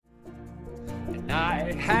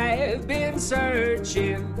I have been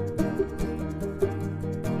searching.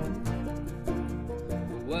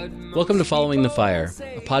 Welcome to Following the Fire,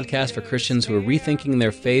 a podcast for Christians who are rethinking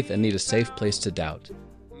their faith and need a safe place to doubt.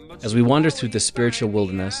 As we wander through the spiritual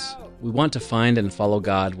wilderness, we want to find and follow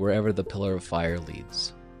God wherever the pillar of fire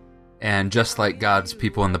leads. And just like God's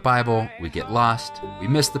people in the Bible, we get lost, we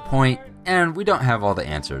miss the point, and we don't have all the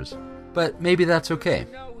answers. But maybe that's okay.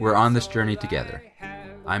 We're on this journey together.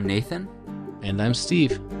 I'm Nathan. And I'm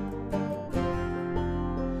Steve.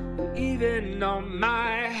 Even on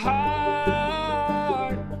my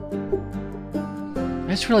heart. I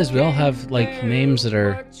just realized we all have names that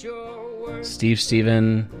are Steve,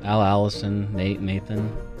 Steven, Al, Allison, Nate,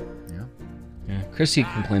 Nathan. Yeah. Chrissy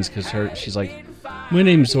complains because she's like, my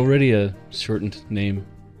name's already a shortened name.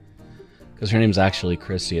 Because her name's actually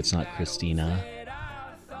Chrissy, it's not Christina.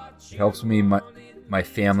 It helps me. My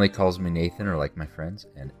family calls me Nathan, or like my friends,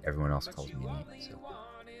 and everyone else calls me Nate. So.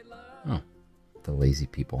 Oh. The lazy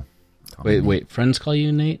people. Wait, friends call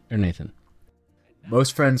you Nate or Nathan?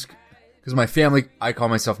 Most friends, because my family, I call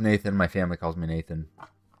myself Nathan, my family calls me Nathan.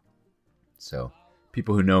 So,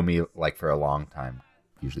 people who know me for a long time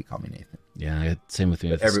usually call me Nathan. Yeah, same with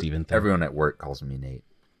me with the Steven thing. Everyone at work calls me Nate.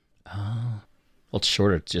 Oh. Well, it's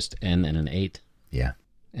shorter. It's just N and an 8. Yeah.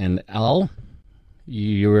 And Al?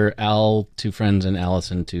 You were Al to friends and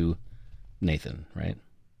Allison to Nathan, right?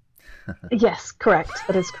 Yes, correct.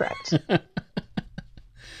 That is correct.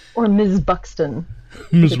 Or Ms. Buxton.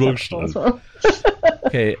 Ms. Buxton. Well.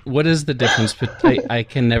 Okay, what is the difference? I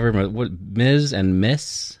can never remember. What, Ms. and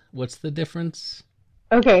Miss? What's the difference?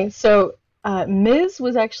 Okay, so Ms.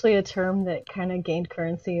 was actually a term that kind of gained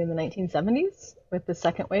currency in the 1970s with the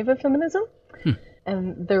second wave of feminism.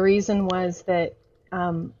 And the reason was that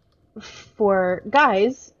for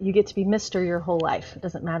guys, you get to be Mr. your whole life. It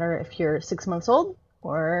doesn't matter if you're 6 months old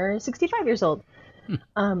or 65 years old.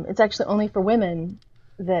 It's actually only for women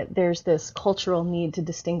that there's this cultural need to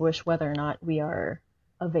distinguish whether or not we are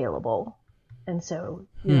available. And so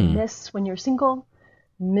you're Miss when you're single,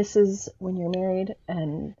 Mrs. when you're married,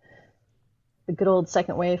 and the good old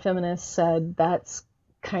second wave feminists said that's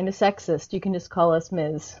kind of sexist. You can just call us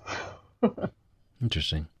Ms.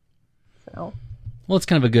 Interesting. So. Well, it's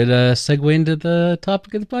kind of a good segue into the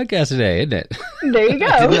topic of the podcast today, isn't it? There you go.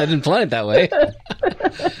 I didn't plan it that way.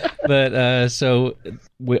 But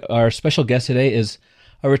our special guest today is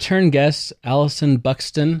a return guest. Allison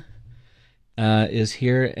Buxton is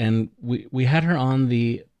here, and we had her on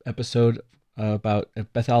the episode about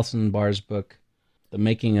Beth Allison Barr's book, The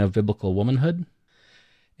Making of Biblical Womanhood.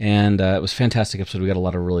 And it was a fantastic episode. We got a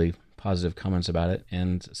lot of really positive comments about it.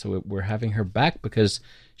 And so we're having her back because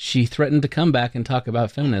she threatened to come back and talk about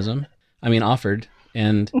feminism. Offered.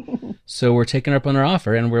 And so we're taking her up on her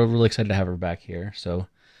offer, and we're really excited to have her back here. So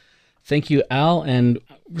thank you, Al. And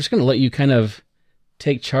we're just going to let you kind of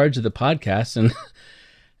take charge of the podcast and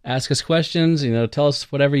ask us questions, tell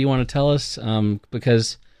us whatever you want to tell us,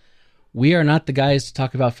 because we are not the guys to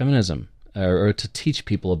talk about feminism or to teach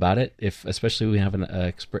people about it, especially we have an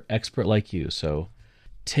expert like you. So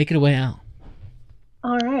take it away, Al.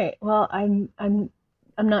 All right. Well, I'm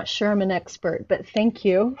not sure I'm an expert, but thank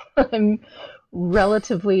you. I'm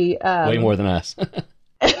relatively way more than us.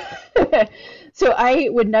 So I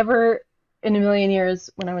would never in a million years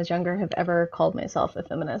when I was younger have ever called myself a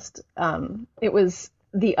feminist. It was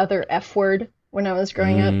the other F word when I was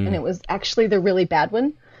growing up, and it was actually the really bad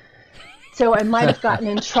one. So I might have gotten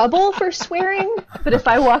in trouble for swearing, but if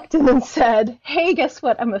I walked in and said, hey, guess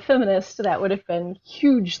what, I'm a feminist, that would have been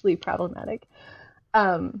hugely problematic.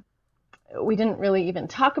 We didn't really even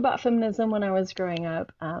talk about feminism when I was growing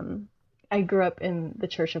up. I grew up in the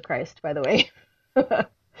Church of Christ, by the way.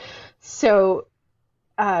 So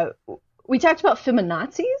we talked about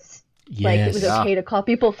feminazis. Yes. Like it was okay to call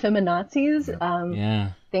people feminazis.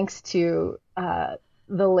 Thanks to the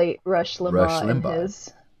late Rush Limbaugh and his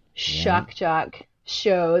shock jock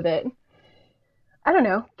show that, I don't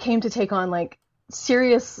know, came to take on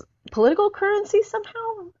serious political currency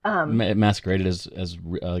somehow. Masqueraded as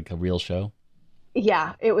a real show.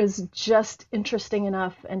 Yeah, it was just interesting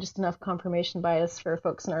enough and just enough confirmation bias for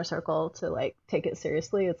folks in our circle to take it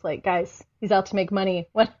seriously. It's like, guys, he's out to make money.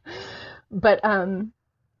 What? But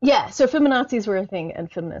yeah, so feminazis were a thing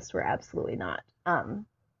and feminists were absolutely not.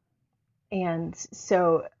 And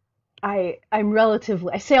so I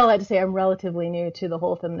say all that to say I'm relatively new to the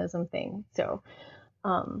whole feminism thing. So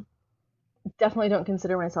definitely don't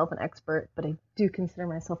consider myself an expert, but I do consider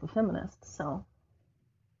myself a feminist. So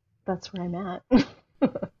that's where I'm at.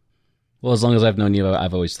 Well, as long as I've known you,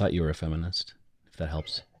 I've always thought you were a feminist, if that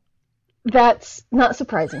helps. That's not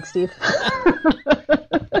surprising, Steve.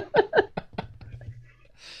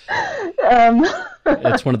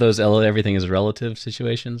 It's one of those everything is relative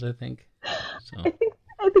situations, I think. So,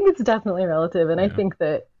 I think it's definitely relative, and I yeah. think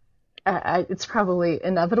that it's probably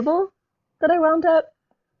inevitable that I wound up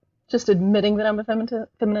just admitting that I'm a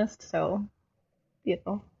feminist. So, you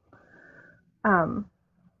know.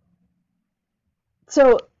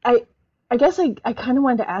 So I guess I kind of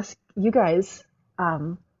wanted to ask you guys,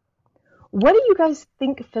 what do you guys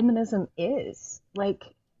think feminism is? Like,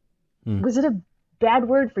 was it a bad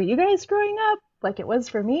word for you guys growing up, like it was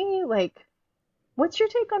for me? Like, what's your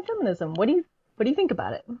take on feminism? What do you think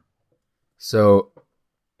about it? So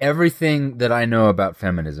everything that I know about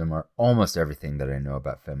feminism, or almost everything that I know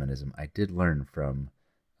about feminism, I did learn from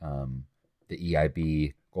the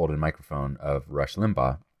EIB Golden Microphone of Rush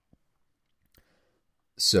Limbaugh.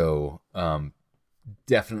 So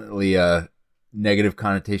definitely a negative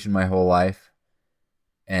connotation my whole life,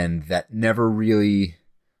 and that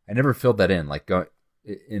I never filled that in. Like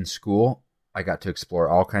in school, I got to explore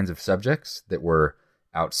all kinds of subjects that were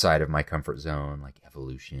outside of my comfort zone, like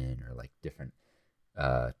evolution or like different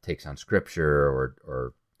takes on scripture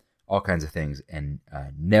or all kinds of things, and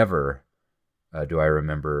never do I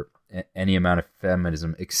remember any amount of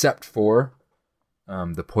feminism except for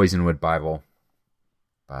the Poisonwood Bible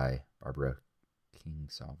by Barbara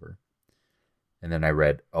Kingsolver. And then I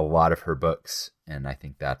read a lot of her books, and I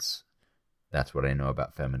think that's what I know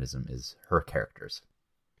about feminism is her characters.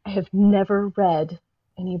 I have never read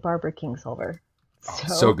any Barbara Kingsolver.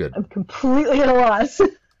 So good. I'm completely at a loss.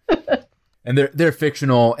 And they're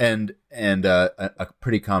fictional, and a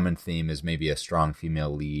pretty common theme is maybe a strong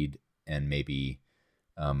female lead, and maybe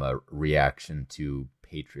a reaction to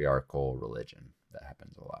patriarchal religion. That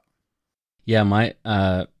happens a lot. Yeah,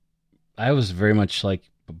 I was very much like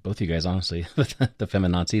both you guys, honestly, with the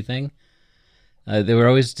feminazi thing. They were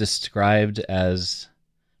always described as,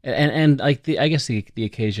 and like the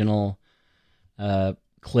occasional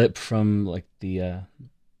clip from like the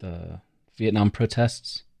Vietnam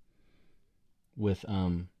protests with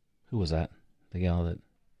who was that? The gal that,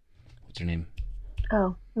 what's her name?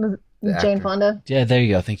 Oh, Jane Fonda. Yeah, there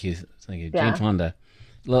you go. Thank you. Yeah. Jane Fonda.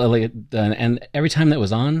 Like, and every time that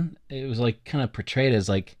was on, it was like kind of portrayed as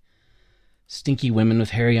like stinky women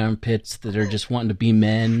with hairy armpits that are just wanting to be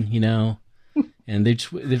men, you know, and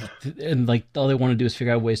and like all they want to do is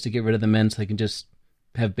figure out ways to get rid of the men so they can just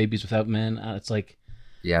have babies without men. It's like,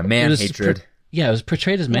 yeah, man hatred. It was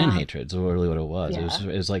portrayed as man hatred. Is really what it was. Yeah.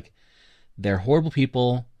 It was like they're horrible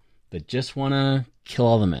people that just want to kill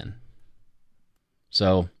all the men.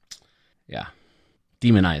 So, yeah,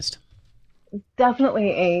 demonized.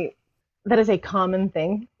 Definitely that is a common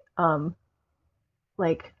thing.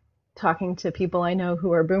 Like talking to people I know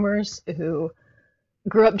who are boomers who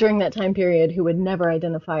grew up during that time period who would never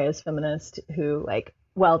identify as feminist, who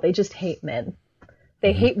they just hate men.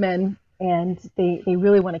 They hate men, and they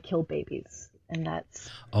really want to kill babies. And that's...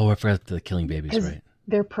 Oh, I forgot the killing babies, right?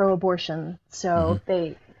 They're pro-abortion. So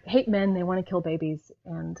they hate men, they want to kill babies.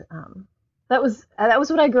 And that was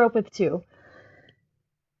what I grew up with too.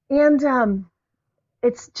 And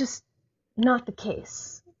it's just not the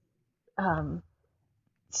case.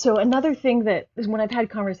 So another thing that is when I've had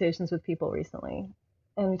conversations with people recently,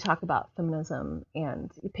 and we talk about feminism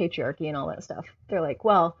and patriarchy and all that stuff, they're like,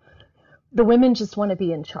 well, the women just want to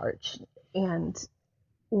be in charge. And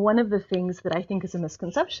one of the things that I think is a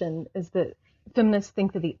misconception is that feminists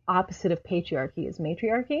think that the opposite of patriarchy is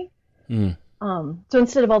matriarchy. So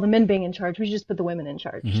instead of all the men being in charge, we should just put the women in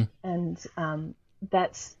charge. And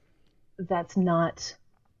that's not,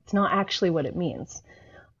 it's not actually what it means.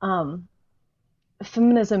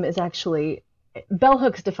 Feminism is actually, Bell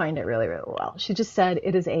Hooks defined it really, really well. She just said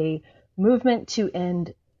it is a movement to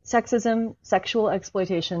end sexism, sexual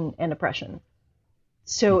exploitation, and oppression.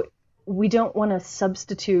 So we don't want to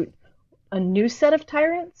substitute a new set of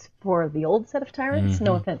tyrants for the old set of tyrants.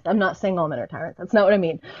 No offense. I'm not saying all men are tyrants. That's not what I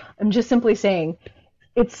mean. I'm just simply saying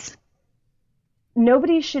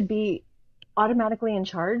nobody should be automatically in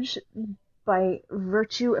charge by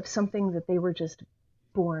virtue of something that they were just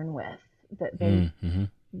born with, that they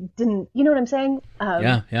didn't, you know what I'm saying?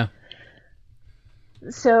 Yeah.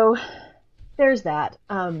 So there's that.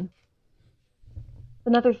 Another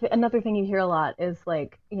thing you hear a lot is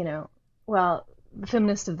like, you know, well, the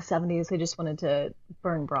feminists of the 70s, they just wanted to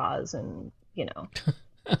burn bras and, you know,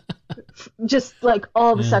 just like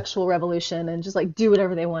all the sexual revolution and just like do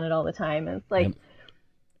whatever they wanted all the time. And it's like,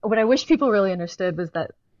 what I wish people really understood was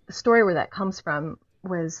that the story where that comes from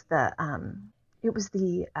was it was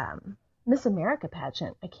the Miss America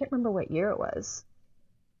pageant. I can't remember what year it was.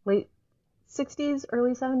 Late 60s,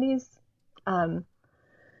 early 70s.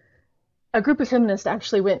 A group of feminists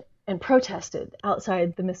actually went and protested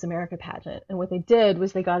outside the Miss America pageant. And what they did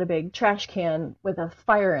was they got a big trash can with a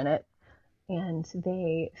fire in it, and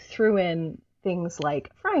they threw in things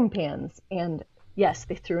like frying pans, and yes,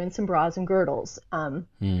 they threw in some bras and girdles. And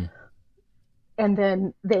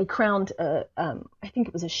then they crowned I think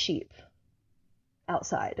it was a sheep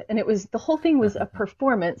outside. And the whole thing was a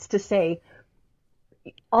performance to say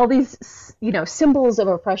all these, symbols of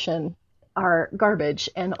oppression are garbage.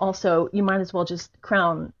 And also you might as well just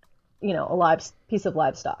crown, a piece of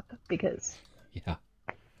livestock, because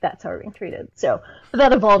that's how we're being treated. So but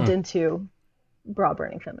that evolved into bra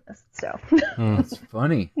burning feminists. So That's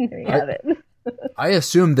funny. there you have it. I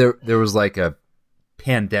assumed there was like a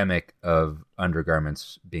pandemic of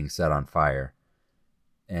undergarments being set on fire,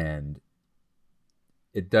 and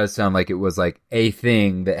it does sound like it was like a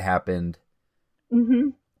thing that happened. Mm-hmm.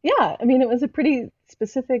 Yeah, I mean, it was a pretty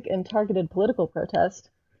specific and targeted political protest,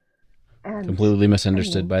 and Completely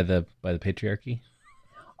misunderstood by the patriarchy.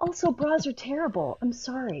 also bras are terrible. I'm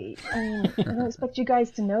sorry. I mean, I don't expect you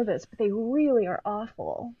guys to know this, but they really are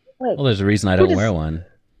awful. Like, Well, there's a reason I don't wear one.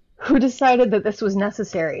 who decided that this was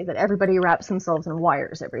necessary, that everybody wraps themselves in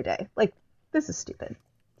wires every day? Like, this is stupid.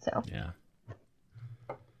 So Yeah.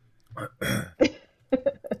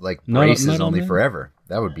 Like No, braces not only only- forever.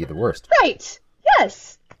 That would be the worst. right,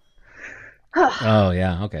 yes. Oh,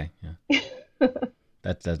 yeah. Okay. Yeah.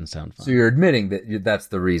 That doesn't sound fun. So you're admitting that that's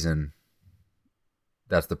the reason.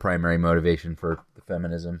 That's the primary motivation for the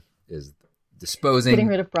feminism, is disposing, Getting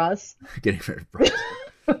rid of bras. getting rid of bras.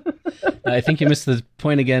 I think you missed the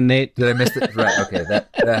point again, Nate. Did I miss it? Right. Okay. That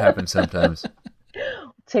happens sometimes.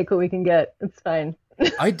 Take what we can get. It's fine.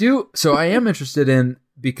 I do. So I am interested in,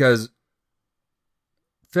 because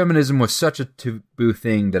feminism was such a taboo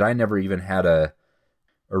thing that I never even had a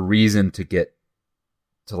reason to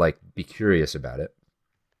be curious about it.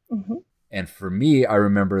 Mm-hmm. And for me, I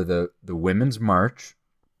remember the Women's March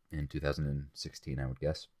in 2016, I would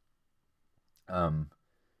guess. And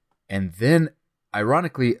then,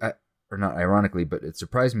 ironically, or not ironically, but it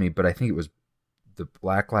surprised me, but I think it was the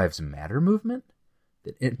Black Lives Matter movement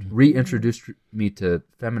that reintroduced me to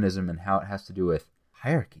feminism and how it has to do with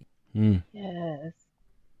hierarchy. Mm.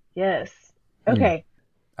 Yes. Okay.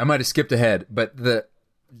 I might have skipped ahead, but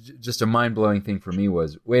just a mind-blowing thing for me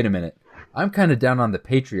was, wait a minute, I'm kind of down on the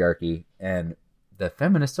patriarchy, and the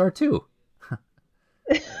feminists are too.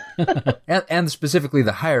 and specifically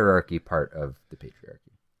the hierarchy part of the patriarchy.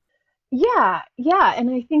 Yeah, and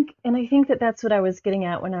I think that that's what I was getting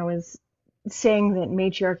at when I was saying that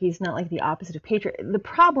matriarchy is not like the opposite of patriarchy. The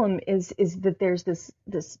problem is that there's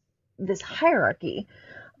this hierarchy,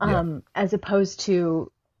 as opposed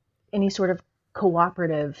to any sort of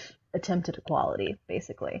cooperative attempt at equality,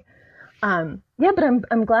 basically. But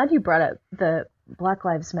I'm glad you brought up the Black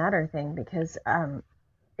Lives Matter thing, because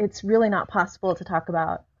it's really not possible to talk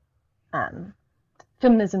about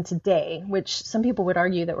feminism today, which some people would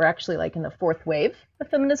argue that we're actually like in the fourth wave of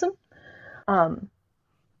feminism.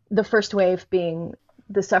 The first wave being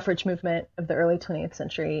the suffrage movement of the early 20th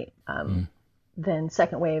century, then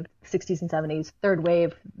second wave, 60s and 70s, third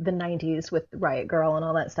wave, the 90s with Riot Girl and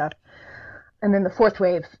all that stuff. And then the fourth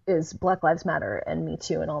wave is Black Lives Matter and Me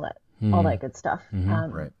Too and all that good stuff.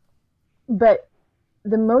 Right. But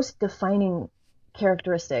the most defining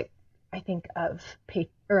characteristic, I think, of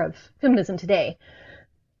feminism today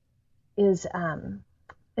is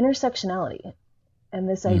intersectionality, and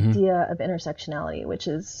this idea of intersectionality, which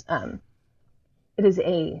is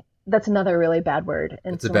that's another really bad word.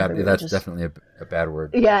 And It's a bad. That's definitely a bad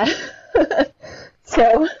word. Yeah.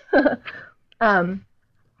 So,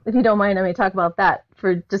 if you don't mind, I may talk about that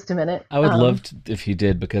for just a minute. I would love to, if you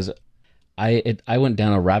did, because I went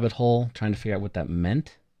down a rabbit hole trying to figure out what that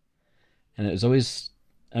meant, and it was always.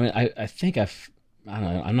 I mean, I think I don't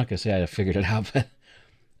know. I'm not going to say I figured it out, but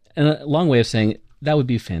and a long way of saying that would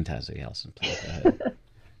be fantastic, Allison. Please go ahead.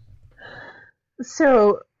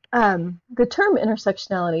 So, the term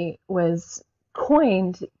intersectionality was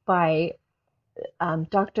coined by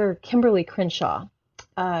Dr. Kimberly Crenshaw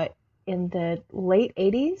in the late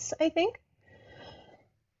 80s, I think.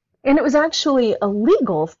 And it was actually a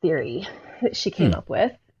legal theory that she came up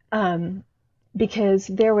with, because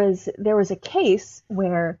there was a case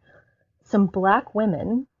where some black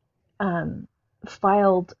women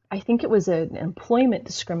filed, I think it was an employment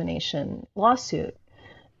discrimination lawsuit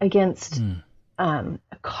against a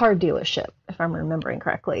car dealership, if I'm remembering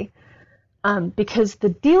correctly, because the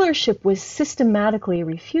dealership was systematically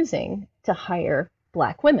refusing to hire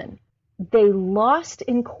black women. They lost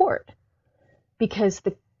in court because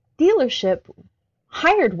the dealership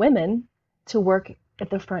hired women to work at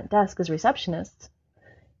the front desk as receptionists,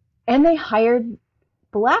 and they hired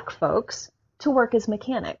Black folks to work as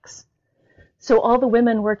mechanics. So all the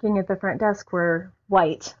women working at the front desk were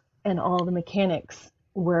white, and all the mechanics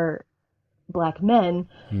were Black men.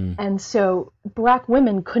 And so Black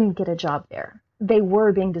women couldn't get a job there. They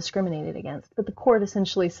were being discriminated against. But the court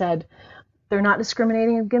essentially said, they're not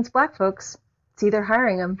discriminating against Black folks. See, they're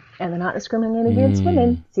hiring them. And they're not discriminating against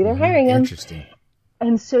women. See, they're hiring them. Interesting.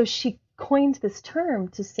 And so she coined this term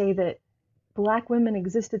to say that Black women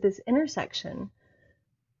exist at this intersection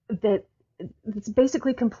that it's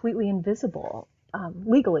basically completely invisible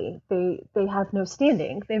legally. They have no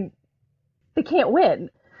standing. They can't win.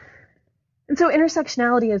 And so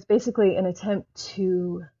intersectionality is basically an attempt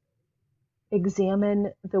to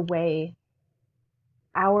examine the way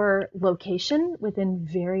our location within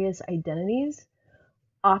various identities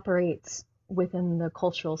operates within the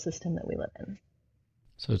cultural system that we live in.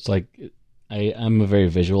 So it's like I'm a very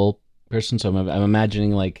visual person, so I'm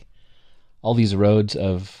imagining like all these roads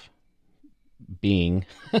of being,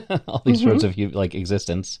 all these roads of like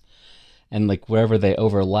existence, and like wherever they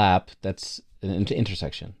overlap, that's an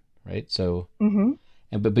intersection, right? So, and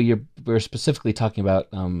but we're specifically talking about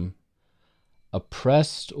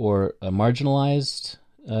oppressed or marginalized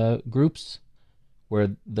groups,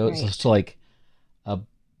 where those so like a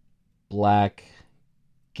Black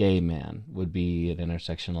gay man would be an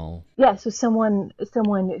intersectional. Yeah, so someone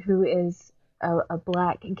who is a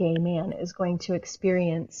Black gay man is going to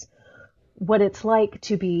experience what it's like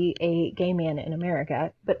to be a gay man in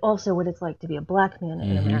America, but also what it's like to be a Black man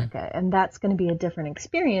in America. And that's going to be a different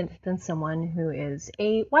experience than someone who is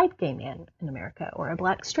a white gay man in America, or a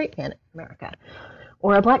Black straight man in America,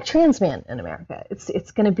 or a Black trans man in America.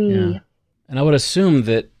 It's going to be. Yeah. And I would assume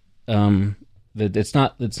that that it's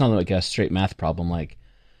not like a straight math problem, like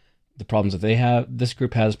the problems that they have, this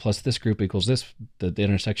group has plus this group equals this, the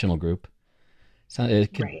intersectional group.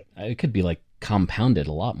 It could be like compounded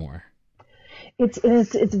a lot more.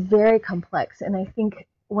 It's very complex, and I think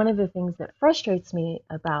one of the things that frustrates me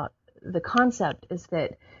about the concept is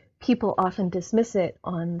that people often dismiss it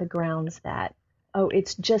on the grounds that, oh,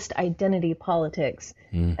 it's just identity politics,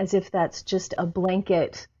 as if that's just a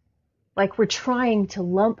blanket, like we're trying to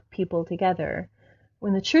lump people together,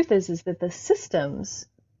 when the truth is that the systems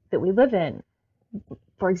that we live in,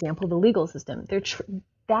 for example, the legal system,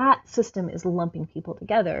 that system is lumping people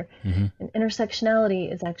together. And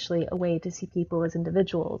intersectionality is actually a way to see people as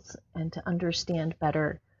individuals and to understand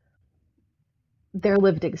better their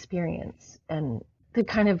lived experience and to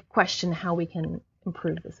kind of question how we can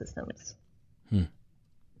improve the systems. But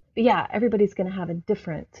yeah, everybody's going to have a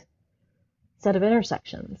different set of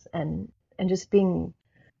intersections, and just being,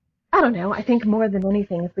 I don't know, I think more than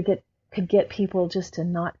anything, if we could get people just to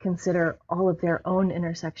not consider all of their own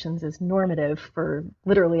intersections as normative for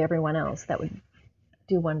literally everyone else, that would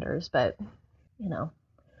do wonders. But, you know,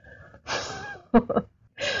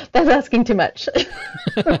 that's asking too much.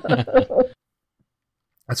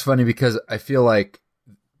 That's funny because I feel like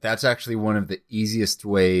that's actually one of the easiest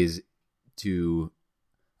ways to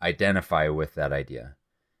identify with that idea,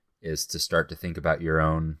 is to start to think about your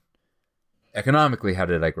own economically. How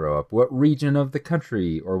did I grow up? What region of the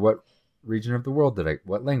country or what region of the world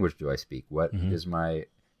what language do I speak? What is my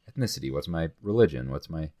ethnicity? What's my religion?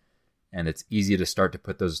 And it's easy to start to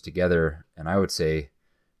put those together. And I would say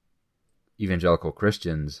evangelical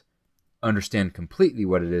Christians understand completely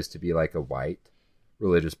what it is to be like a white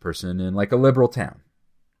religious person in like a liberal town.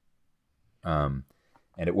 And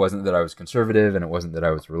it wasn't that I was conservative and it wasn't that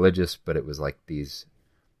I was religious, but it was like these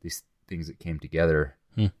things that came together.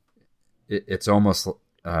 It's almost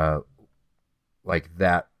like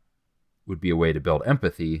that would be a way to build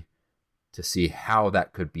empathy, to see how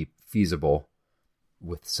that could be feasible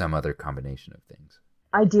with some other combination of things.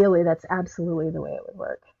 Ideally, that's absolutely the way it would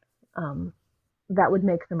work. That would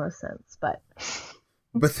make the most sense, but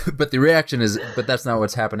the reaction is, but that's not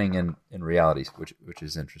what's happening in reality, which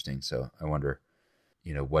is interesting. So I wonder,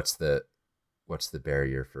 what's the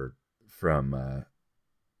barrier from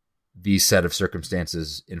these set of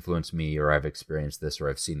circumstances influence me, or I've experienced this, or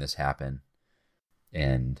I've seen this happen,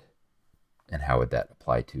 and how would that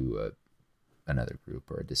apply to another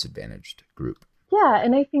group or a disadvantaged group? Yeah,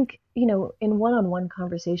 and I think, in one-on-one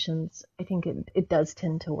conversations, I think it does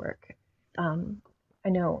tend to work. I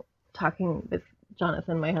know, talking with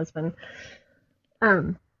Jonathan, my husband,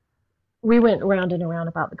 we went round and around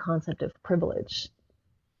about the concept of privilege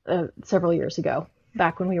several years ago,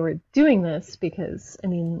 back when we were doing this, because,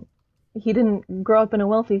 he didn't grow up in a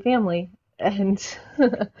wealthy family, and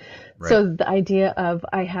so the idea of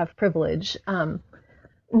I have privilege, and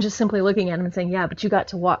just simply looking at him and saying, yeah, but you got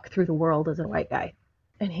to walk through the world as a white guy.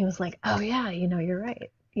 And he was like, oh yeah, you're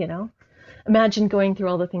right, imagine going through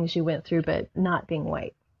all the things you went through, but not being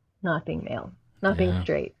white, not being male, not being Yeah.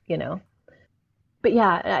 straight, you know? But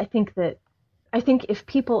yeah, I think if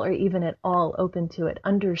people are even at all open to it,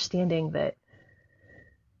 understanding that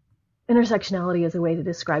intersectionality is a way to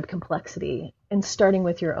describe complexity, and starting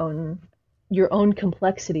with your own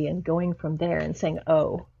complexity and going from there and saying,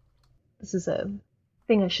 oh, this is a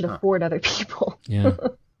thing I should afford other people. Yeah.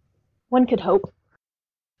 One could hope.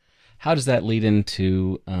 How does that lead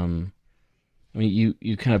into, I mean,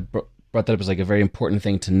 you kind of brought that up as like a very important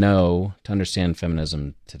thing to know to understand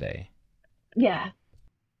feminism today. Yeah.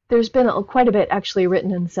 There's been quite a bit actually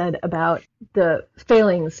written and said about the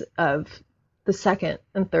failings of the second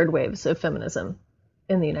and third waves of feminism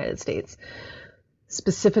in the United States,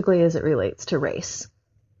 specifically as it relates to race.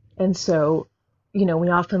 And so, you know, we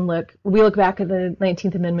look back at the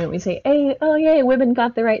 19th Amendment, we say, hey, oh yay, women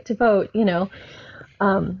got the right to vote, you know,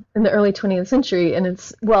 in the early 20th century. And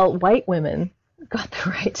it's, well, white women got the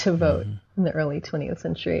right to vote in the early 20th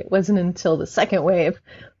century. It wasn't until the second wave,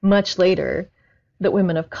 much later, that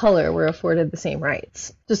women of color were afforded the same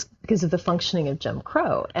rights, just because of the functioning of Jim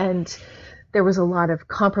Crow. And there was a lot of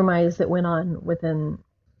compromise that went on within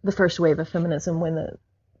the first wave of feminism when the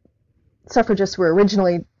suffragists were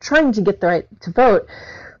originally trying to get the right to vote.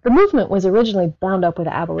 The movement was originally bound up with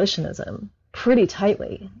abolitionism pretty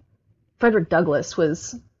tightly. Frederick Douglass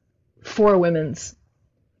was for women's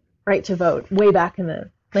right to vote way back in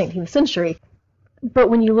the 19th century.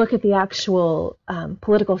 But when you look at the actual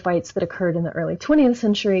political fights that occurred in the early 20th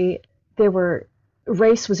century,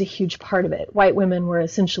 race was a huge part of it. White women were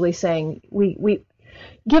essentially saying, we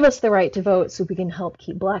give us the right to vote so we can help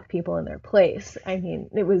keep black people in their place. I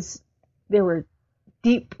mean, there were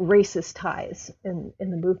deep racist ties in the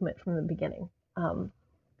movement from the beginning.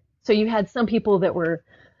 So you had some people that were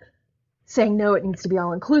saying, no, it needs to be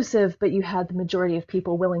all inclusive, but you had the majority of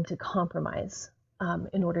people willing to compromise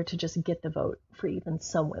in order to just get the vote for even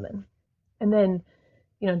some women. And then,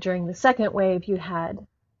 you know, during the second wave, you had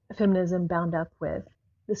feminism bound up with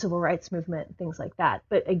the civil rights movement, things like that.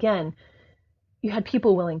 But again, you had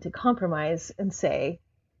people willing to compromise and say,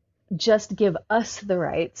 just give us the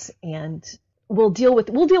rights and we'll deal with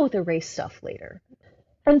the race stuff later.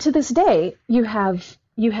 And to this day, you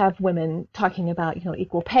have women talking about, you know,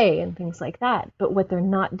 equal pay and things like that. But what they're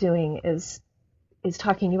not doing is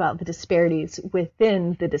talking about the disparities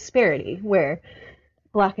within the disparity, where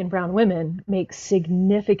black and brown women make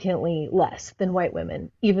significantly less than white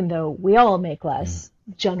women, even though we all make less,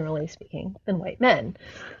 generally speaking, than white men.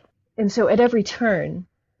 And so at every turn,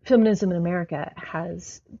 feminism in America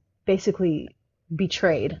has basically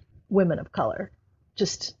betrayed women of color.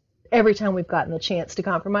 Just every time we've gotten the chance to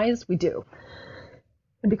compromise, we do.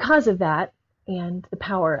 And because of that, and the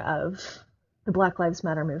power of the Black Lives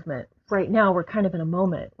Matter movement, right now we're kind of in a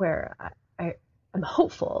moment where I'm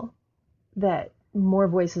hopeful that more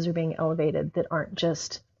voices are being elevated that aren't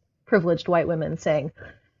just privileged white women saying,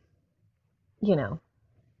 you know,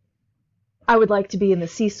 I would like to be in the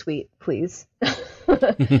C-suite, please.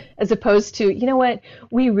 As opposed to, you know what,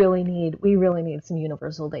 we really need some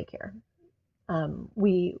universal daycare.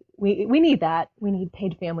 We need that. We need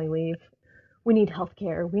paid family leave. We need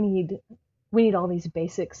healthcare. We need all these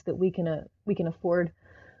basics that we can afford.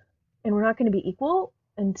 And we're not going to be equal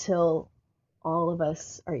until all of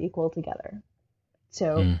us are equal together.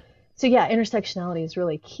 So yeah, intersectionality is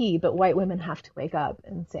really key, but white women have to wake up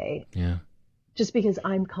and say, Yeah. just because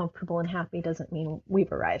I'm comfortable and happy doesn't mean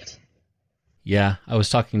we've arrived. Yeah. I was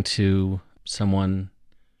talking to someone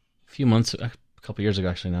a couple years ago,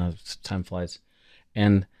 actually, now time flies,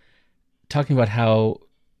 and talking about how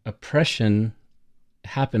oppression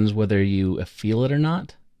happens whether you feel it or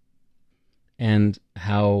not, and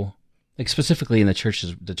how, like, specifically in the Church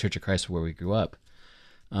of Christ where we grew up,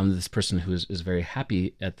 this person who is very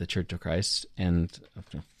happy at the Church of Christ, and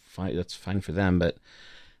fine, that's fine for them, but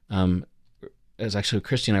as actually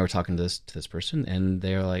Christy and I were talking to this person, and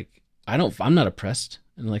they're like, I'm not oppressed.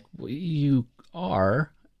 And I'm like, well, you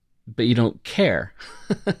are, but you don't care.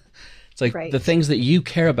 It's like, right. The things that you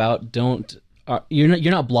care about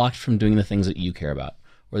you're not blocked from doing the things that you care about,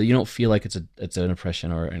 or you don't feel like it's an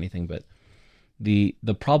oppression or anything, but the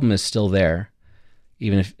problem is still there,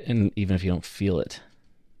 even if you don't feel it.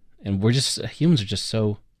 And humans are just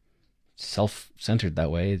so self-centered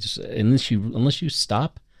that way. It's just, unless you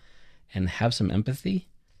stop and have some empathy,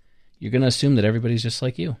 you're going to assume that everybody's just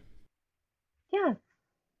like you.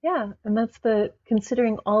 Yeah. And that's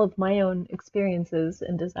considering all of my own experiences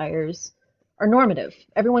and desires are normative.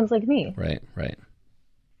 Everyone's like me. Right.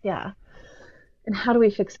 Yeah. And how do we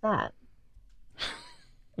fix that?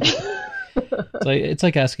 It's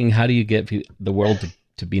like asking, how do you get the world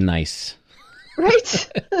to be nice? Right?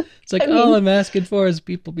 It's like, I mean- all I'm asking for is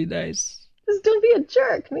people be nice. Just don't be a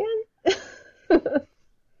jerk, man.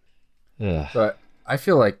 Ugh. So I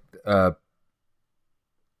feel like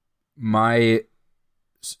my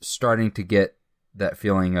starting to get that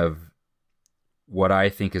feeling of what I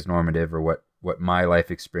think is normative, or what my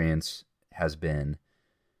life experience has been,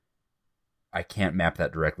 I can't map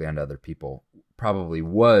that directly onto other people, probably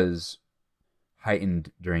was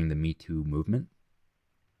heightened during the Me Too movement.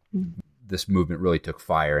 This movement really took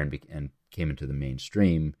fire and came into the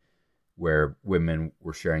mainstream, where women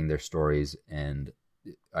were sharing their stories, and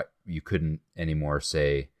you couldn't anymore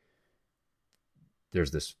say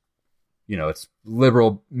there's this, it's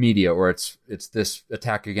liberal media, or it's this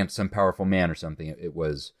attack against some powerful man or something. It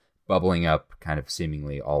was bubbling up kind of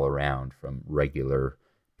seemingly all around from regular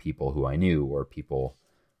people who I knew, or people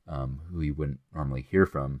who you wouldn't normally hear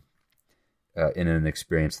from, in an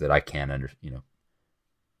experience that I can't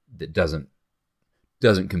that doesn't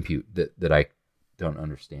compute, that I don't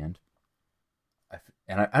understand.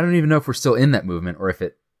 And I don't even know if we're still in that movement, or if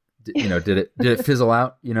it, did it fizzle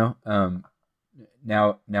out?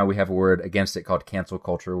 Now we have a word against it called cancel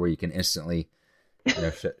culture, where you can instantly,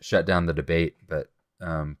 shut down the debate. But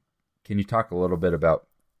can you talk a little bit about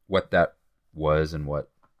what that was, and what,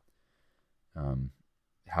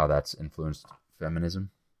 how that's influenced feminism?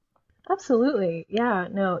 Absolutely. Yeah.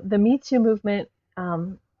 No, the Me Too movement,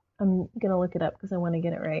 I'm going to look it up because I want to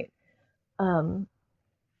get it right.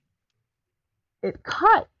 It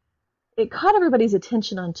caught everybody's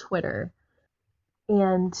attention on Twitter,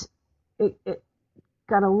 and it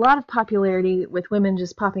got a lot of popularity with women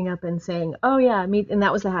just popping up and saying, "Oh yeah, me," and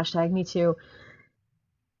that was the hashtag Me Too.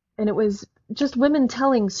 And it was just women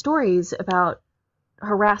telling stories about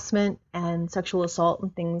harassment and sexual assault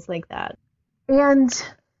and things like that. And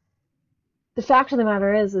the fact of the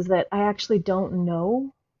matter is that I actually don't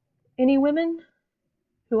know any women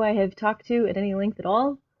who I have talked to at any length at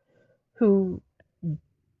all who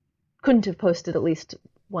couldn't have posted at least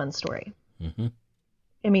one story. Mm-hmm.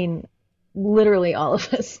 I mean, literally all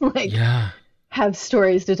of us have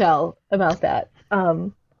stories to tell about that.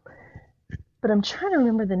 But I'm trying to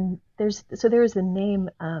remember there was the name,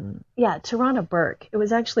 Tarana Burke. It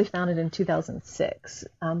was actually founded in 2006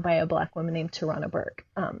 by a black woman named Tarana Burke.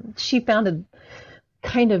 She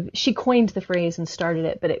coined the phrase and started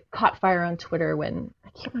it, but it caught fire on Twitter when, I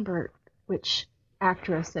can't remember which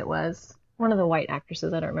actress it was, one of the white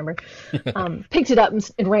actresses, I don't remember, picked it up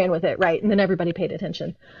and ran with it, right? And then everybody paid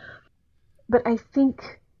attention. But I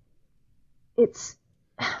think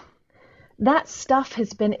that stuff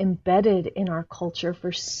has been embedded in our culture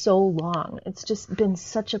for so long. It's just been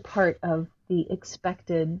such a part of the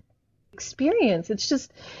expected experience. It's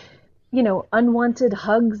just, unwanted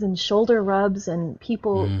hugs and shoulder rubs, and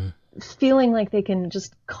people feeling like they can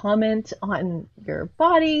just comment on your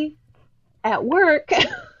body at work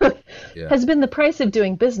has been the price of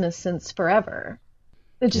doing business since forever.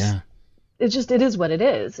 It is what it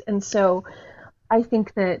is. And so I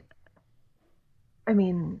think that,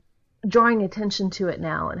 drawing attention to it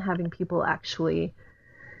now and having people actually,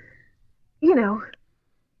 the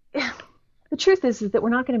truth is that we're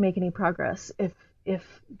not going to make any progress if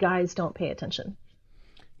guys don't pay attention.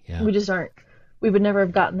 Yeah. We just aren't. We would never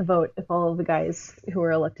have gotten the vote if all of the guys who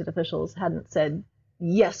are elected officials hadn't said,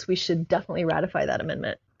 yes, we should definitely ratify that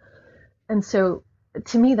amendment. And so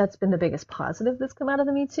to me, that's been the biggest positive that's come out of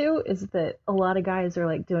the Me Too, is that a lot of guys are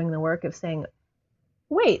like doing the work of saying,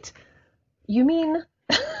 wait, you mean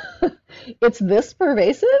it's this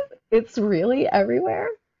pervasive? It's really everywhere?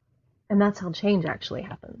 And that's how change actually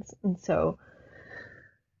happens. And so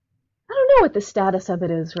I don't know what the status of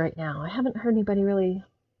it is right now. I haven't heard anybody really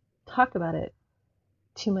talk about it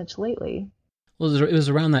too much lately. Well, it was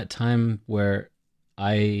around that time where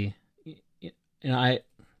I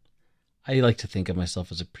like to think of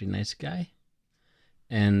myself as a pretty nice guy.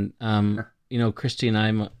 And, Christy and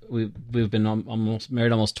I, we've been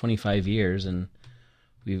married almost 25 years, and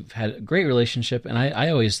we've had a great relationship. And I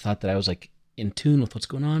always thought that I was like in tune with what's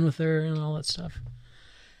going on with her and all that stuff.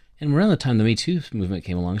 And around the time the Me Too movement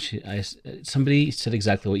came along, somebody said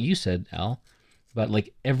exactly what you said, Al, about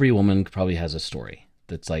like every woman probably has a story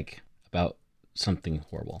that's like about something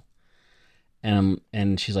horrible. And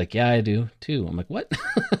she's like, yeah, I do too. I'm like, what?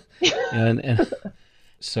 and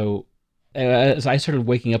so as I started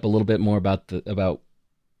waking up a little bit more about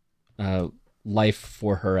life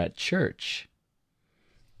for her at church,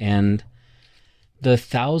 and the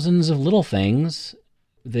thousands of little things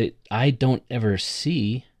that I don't ever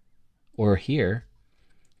see or hear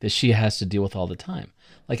that she has to deal with all the time.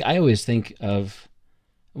 Like, I always think of,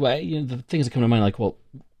 the things that come to mind, like, well,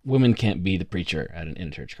 women can't be the preacher at an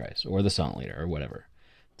in-church Christ or the song leader or whatever.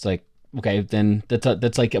 It's like, okay, then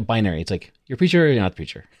that's like a binary. It's like you're a preacher or you're not the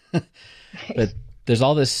preacher. But there's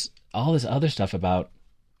all this other stuff about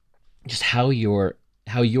just how your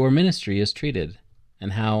ministry is treated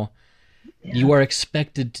and how you are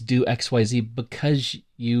expected to do XYZ because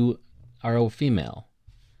you are a female.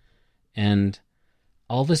 And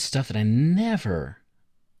all this stuff that I never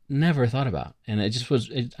thought about. And it just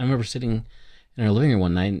was, I remember sitting in her living room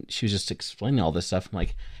one night and she was just explaining all this stuff. I'm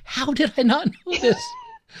like, how did I not know this?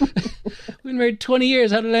 We've been married 20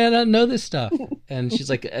 years. How did I not know this stuff? And she's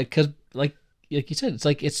like, because like you said, it's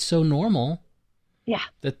like, it's so normal. Yeah.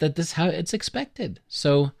 That this is how it's expected.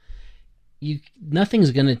 So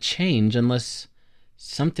nothing's going to change unless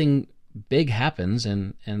something big happens.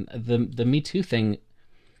 And the Me Too thing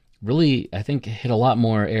really, I think, hit a lot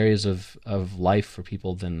more areas of life for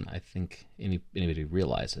people than I think anybody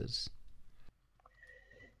realizes.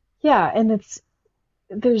 Yeah, and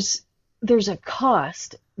there's a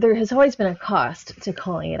cost. There has always been a cost to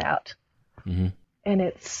calling it out. Mm-hmm. And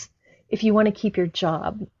it's, if you want to keep your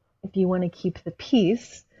job, if you want to keep the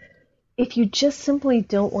peace, if you just simply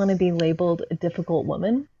don't want to be labeled a difficult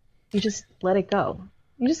woman, you just let it go.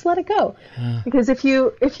 You just let it go. Because if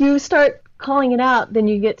you start calling it out, then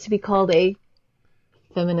you get to be called a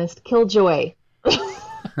feminist killjoy.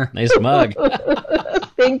 Nice mug.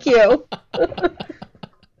 Thank you.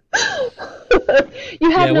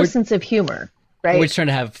 You have no sense of humor, right? We're just trying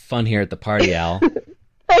to have fun here at the party, Al.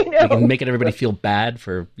 I know. Like, making everybody feel bad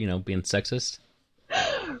for, being sexist.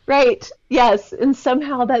 Right. Yes. And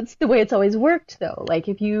somehow that's the way it's always worked, though. Like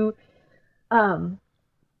if you,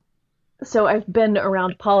 so I've been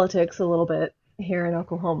around politics a little bit here in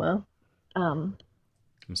Oklahoma. I'm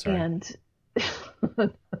sorry. And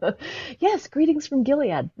yes, greetings from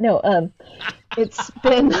Gilead. No, it's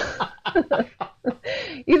been,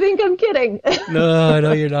 you think I'm kidding.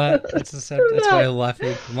 No, you're not. That's why I'm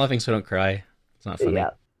laughing. I'm laughing so I don't cry. It's not funny.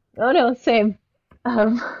 Yeah. Oh no, same.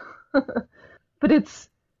 But it's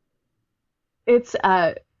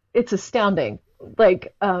astounding.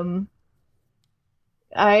 Like, I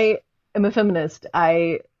am a feminist.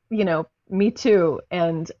 Me Too,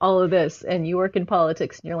 and all of this, and you work in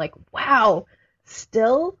politics, and you're like, wow,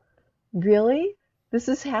 still? Really? This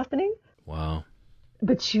is happening? Wow.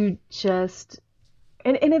 But you just,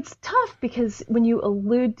 and it's tough because when you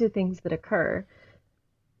allude to things that occur,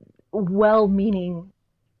 well-meaning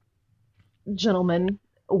gentlemen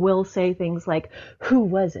will say things like, who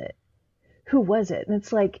was it? Who was it? And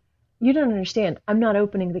it's like, you don't understand. I'm not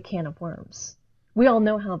opening the can of worms. We all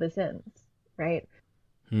know how this ends, right?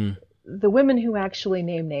 The women who actually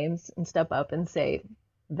name names and step up and say,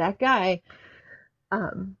 that guy,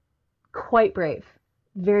 quite brave,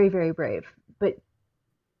 very, very brave. But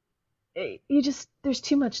there's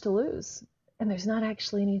too much to lose, and there's not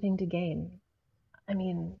actually anything to gain. I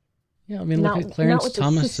mean, look at Clarence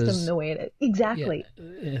Thomas's system the way it is. Exactly.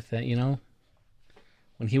 Yeah,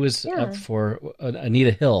 when he was up for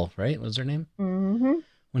Anita Hill, right? What was her name? Mm-hmm.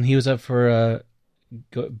 When he was up for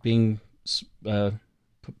being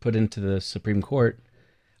put into the Supreme Court,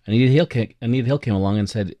 Anita Hill came along and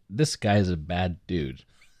said, "This guy is a bad dude,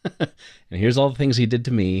 and here's all the things he did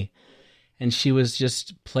to me." And she was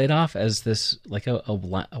just played off as this like a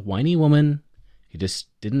whiny woman who just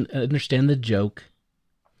didn't understand the joke.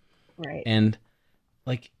 Right. And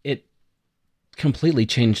like it completely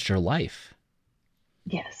changed her life.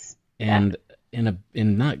 Yes. And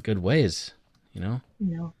in not good ways, No.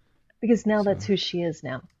 Because now that's who she is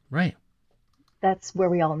now. Right. That's where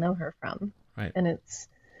we all know her from. Right. And it's,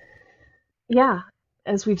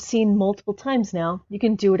 as we've seen multiple times now, you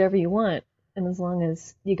can do whatever you want. And as long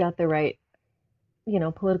as you got the right,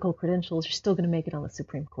 political credentials, you're still going to make it on the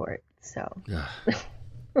Supreme Court. So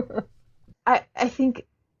I think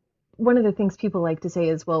one of the things people like to say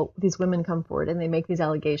is, well, these women come forward and they make these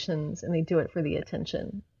allegations and they do it for the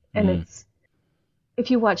attention. And it's, if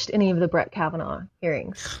you watched any of the Brett Kavanaugh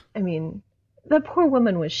hearings, I mean, that poor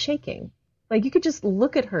woman was shaking. Like, you could just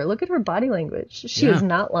look at her body language. She is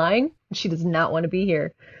not lying. She does not want to be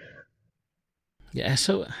here. Yeah.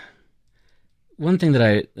 So one thing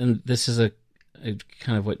that and this is a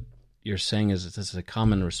kind of what you're saying is that this is a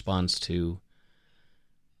common response to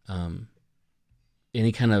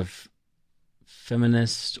any kind of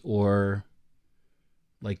feminist or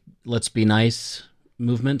like let's be nice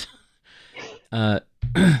movement.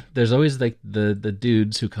 There's always like the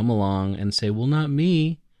dudes who come along and say, well, not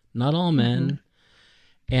me, not all men.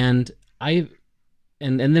 And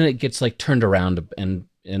then it gets like turned around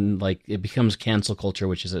and like it becomes cancel culture,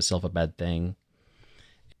 which is itself a bad thing.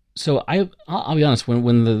 So I'll be honest.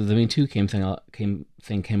 When the Me Too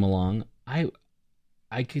came along, I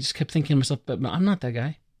just kept thinking to myself, but I'm not that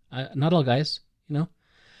guy. Not all guys, you know.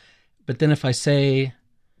 But then if I say,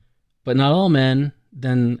 but not all men,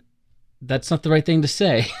 then that's not the right thing to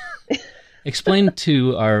say. Explain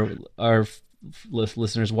to our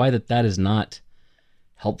listeners why that is not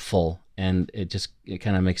helpful, and it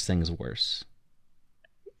kind of makes things worse.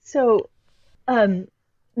 So,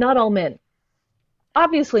 not all men.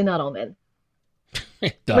 Obviously, not all men.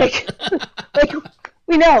 like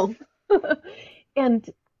we know. And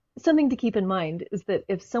something to keep in mind is that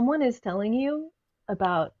if someone is telling you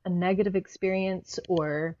about a negative experience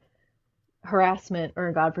or harassment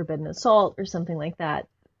or, God forbid, an assault or something like that,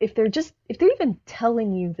 if they're even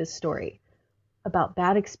telling you this story about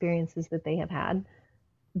bad experiences that they have had,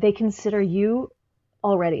 they consider you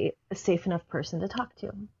already a safe enough person to talk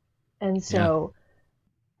to. And so,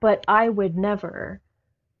 but I would never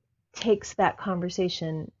takes that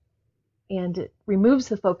conversation and it removes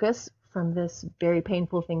the focus from this very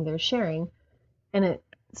painful thing they're sharing, and it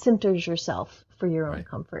centers yourself for your own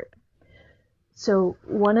comfort. So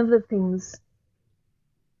one of the things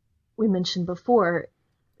we mentioned before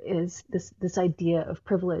is this idea of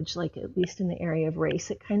privilege, like at least in the area of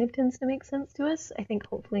race, it kind of tends to make sense to us, I think,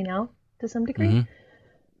 hopefully now to some degree. Mm-hmm.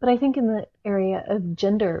 But I think in the area of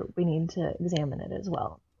gender, we need to examine it as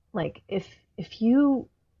well. Like if you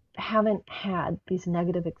haven't had these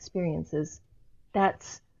negative experiences,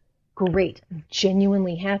 that's great. I'm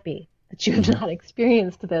genuinely happy that you have not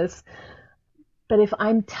experienced this. But if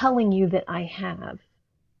I'm telling you that I have,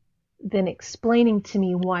 then explaining to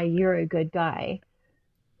me why you're a good guy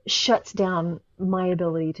shuts down my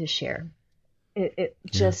ability to share. It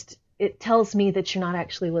tells me that you're not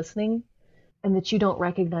actually listening and that you don't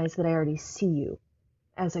recognize that I already see you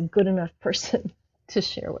as a good enough person to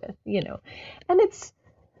share with, you know. And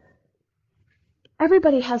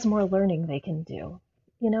everybody has more learning they can do,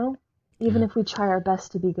 you know. Even if we try our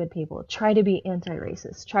best to be good people, try to be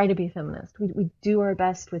anti-racist, try to be feminist, we do our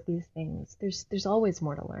best with these things. There's always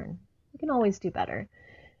more to learn. We can always do better.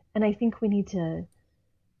 And I think it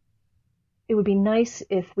would be nice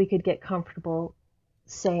if we could get comfortable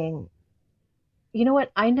saying, you know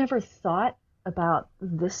what, I never thought about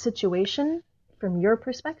this situation from your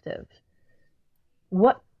perspective.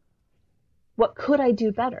 What could I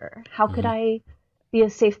do better? How could I be a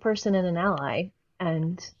safe person and an ally?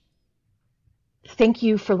 And thank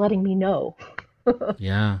you for letting me know.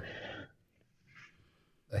 Yeah.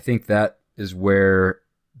 I think that is where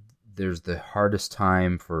there's the hardest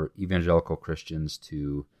time for evangelical Christians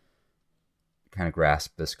to kind of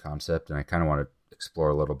grasp this concept. And I kind of want to explore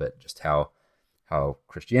a little bit just how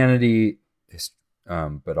Christianity is,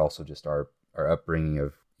 but also just our upbringing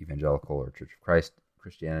of evangelical or Church of Christ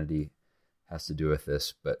Christianity has to do with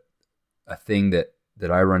this. But a thing that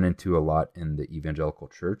I run into a lot in the evangelical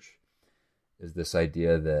church is this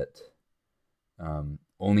idea that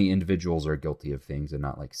only individuals are guilty of things and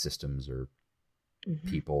not like systems or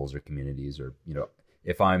peoples or communities, or, you know,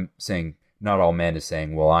 if I'm saying not all men is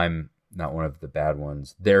saying, well, I'm not one of the bad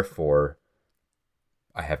ones, therefore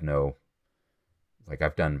I have no, like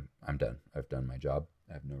I'm done. I've done my job.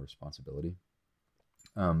 I have no responsibility.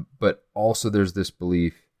 But also there's this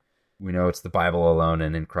belief, we know it's the Bible alone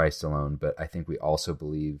and in Christ alone, but I think we also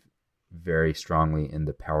believe very strongly in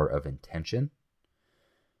the power of intention.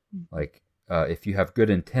 Like, if you have good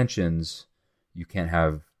intentions, you can't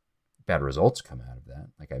have bad results come out of that.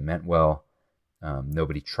 Like, I meant well.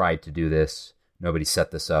 Nobody tried to do this. Nobody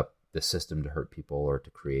set this up, the system, to hurt people or to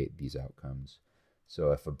create these outcomes.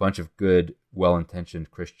 So if a bunch of good,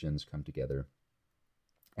 well-intentioned Christians come together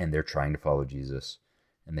and they're trying to follow Jesus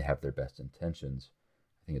and they have their best intentions,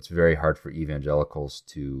 I think it's very hard for evangelicals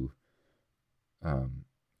to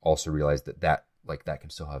also realize that can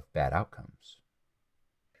still have bad outcomes.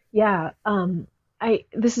 Yeah.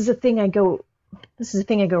 This is a thing I go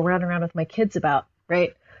round and round with my kids about,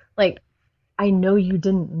 right? Like, I know you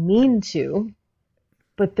didn't mean to,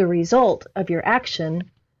 but the result of your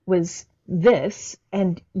action was this,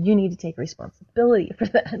 and you need to take responsibility for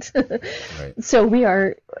that. Right.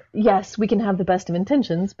 So yes, we can have the best of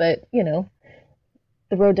intentions, but, you know,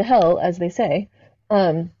 the road to hell, as they say.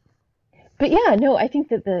 But yeah, no, I think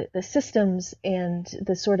that the systems and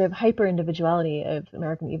the sort of hyper individuality of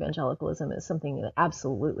American evangelicalism is something that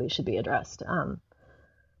absolutely should be addressed.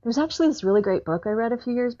 There's actually this really great book I read a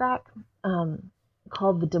few years back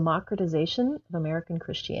called The Democratization of American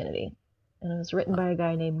Christianity. And it was written by a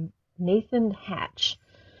guy named Nathan Hatch.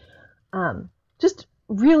 Just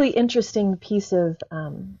really interesting piece of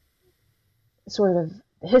sort of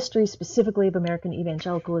history specifically of American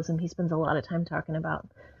evangelicalism. He spends a lot of time talking about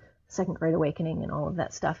Second Great Awakening and all of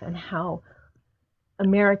that stuff, and how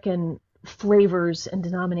American flavors and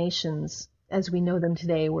denominations as we know them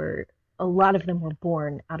today were, a lot of them were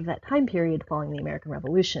born out of that time period following the American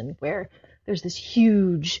Revolution, where there's this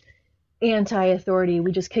huge anti-authority.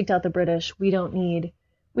 We just kicked out the British. We don't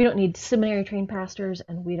need seminary trained pastors,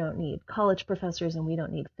 and we don't need college professors, and we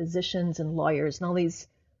don't need physicians and lawyers and all these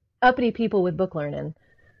uppity people with book learning.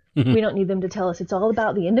 We don't need them to tell us. It's all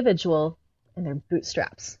about the individual and their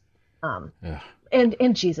bootstraps.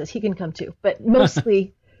 And Jesus, he can come too, but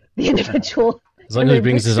mostly the individual. As long as he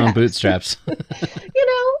brings his own bootstraps.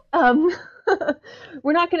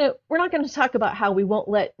 We're not gonna talk about how we won't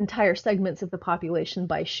let entire segments of the population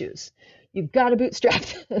buy shoes. You've got to bootstrap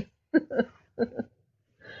them.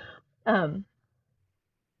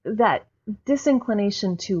 That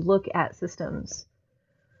disinclination to look at systems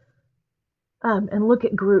and look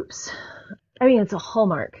at groups. I mean, it's a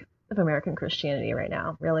hallmark of American Christianity right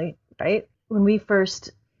now, really, right? When we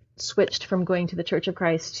first switched from going to the Church of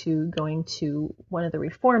Christ to going to one of the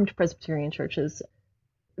Reformed Presbyterian churches,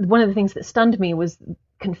 one of the things that stunned me was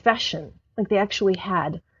confession. Like, they actually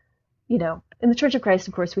had, in the Church of Christ,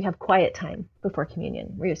 of course, we have quiet time before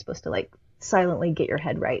communion, where you're supposed to like silently get your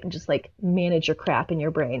head right and just like manage your crap in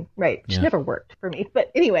your brain, right? Which never worked for me,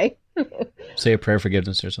 but anyway. Say a prayer of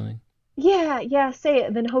forgiveness or something. Yeah, say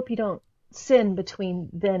it, then hope you don't sin between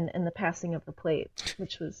then and the passing of the plate,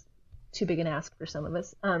 which was too big an ask for some of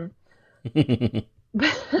us.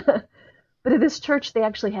 But at this church, they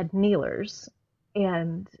actually had kneelers,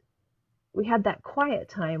 and we had that quiet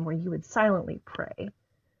time where you would silently pray.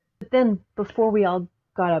 But then before we all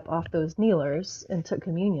got up off those kneelers and took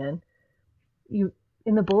communion, in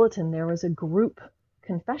the bulletin there was a group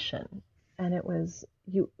confession, and it was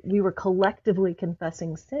we were collectively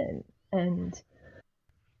confessing sin, and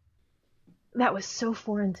that was so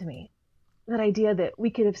foreign to me. That idea that we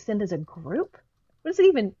could have sinned as a group. What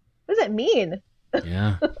does that mean?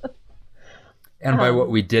 Yeah. And by what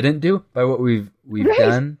we didn't do, by what we've right.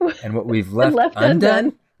 done, and what we've left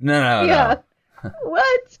undone. No. Yeah.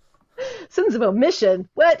 What? Sins of omission.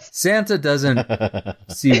 What? Santa doesn't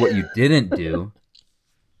see what you didn't do.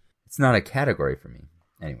 It's not a category for me.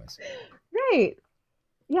 Anyways. Right.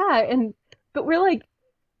 Yeah, but we're like,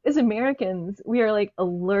 as Americans, we are like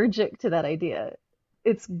allergic to that idea.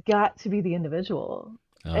 It's got to be the individual.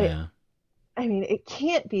 Yeah. I mean, it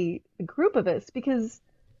can't be a group of us, because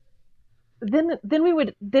then we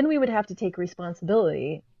would have to take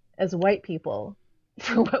responsibility as white people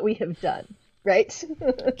for what we have done, right?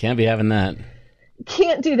 Can't be having that.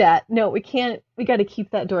 Can't do that. No, we can't. We got to keep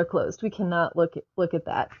that door closed. We cannot look at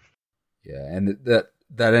that. Yeah, and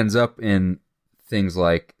that ends up in things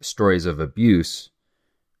like stories of abuse,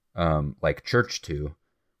 like Church 2,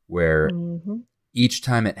 where each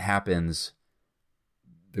time it happens,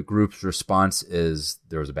 the group's response is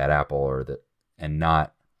there was a bad apple, and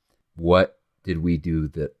not what did we do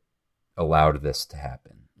that allowed this to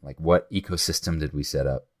happen? Like, what ecosystem did we set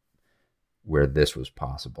up where this was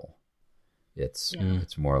possible? It's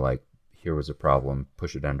more like, here was a problem,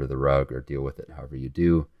 push it under the rug or deal with it however you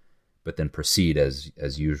do, but then proceed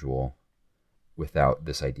as usual without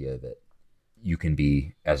this idea that you can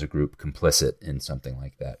be, as a group, complicit in something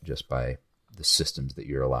like that just by the systems that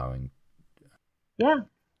you're allowing. Yeah,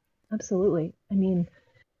 absolutely. I mean,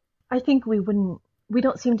 I think we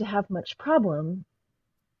don't seem to have much problem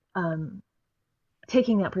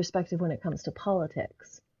taking that perspective when it comes to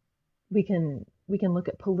politics. We can look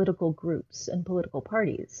at political groups and political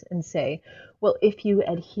parties and say, well, if you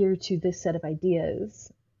adhere to this set of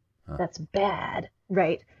ideas, that's bad,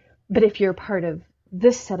 right? But if you're part of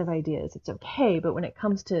this set of ideas, it's okay. But when it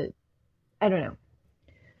comes to, I don't know,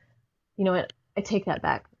 you know what? I take that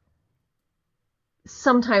back.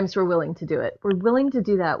 Sometimes we're willing to do it. We're willing to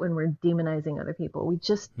do that when we're demonizing other people. We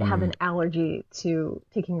just have an allergy to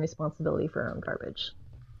taking responsibility for our own garbage.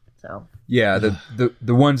 So yeah,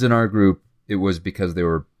 the ones in our group, it was because they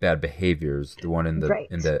were bad behaviors. The one in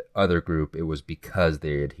the other group, it was because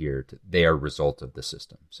they adhered. They are a result of the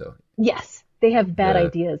system. So yes, they have bad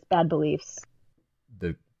ideas, bad beliefs.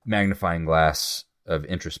 The magnifying glass of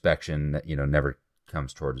introspection that never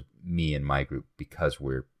comes towards me and my group, because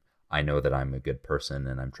I know that I'm a good person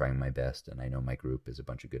and I'm trying my best, and I know my group is a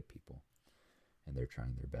bunch of good people and they're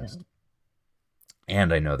trying their best. Yeah.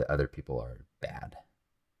 And I know that other people are bad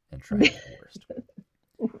and trying their worst.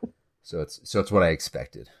 So it's what I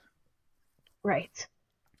expected. Right.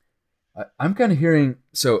 I'm kind of hearing,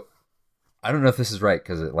 so I don't know if this is right,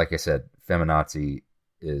 because like I said, feminazi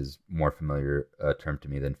is more familiar term to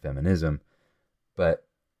me than feminism, but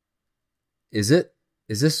is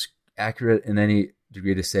this accurate in any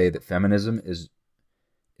degree to say that feminism is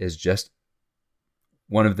is just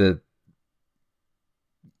one of the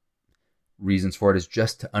reasons for it is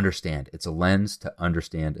just to understand. It's a lens to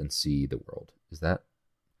understand and see the world.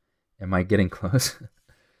 Am I getting close?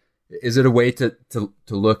 Is it a way to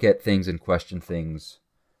look at things and question things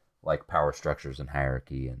like power structures and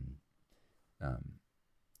hierarchy and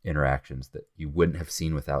interactions that you wouldn't have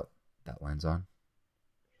seen without that lens on?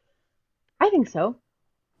 I think so.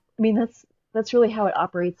 I mean, that's really how it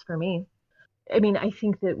operates for me. I mean, I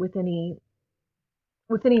think that with any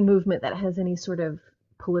movement that has any sort of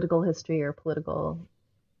political history or political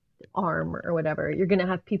arm or whatever, you're going to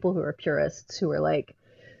have people who are purists who are like,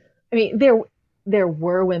 I mean, there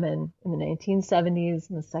were women in the 1970s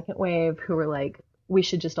in the second wave who were like, we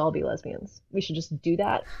should just all be lesbians. We should just do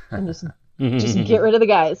that and just get rid of the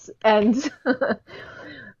guys. And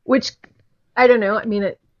which, I don't know. I mean,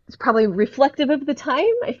 it's probably reflective of the time.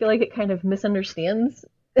 I feel like it kind of misunderstands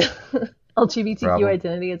LGBTQ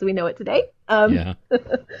identity as we know it today. Yeah.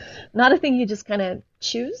 Not a thing you just kind of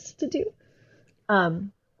choose to do. But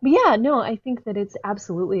yeah, no, I think that it's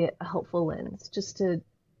absolutely a helpful lens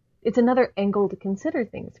it's another angle to consider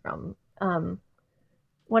things from.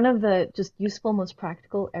 One of the just useful, most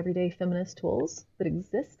practical, everyday feminist tools that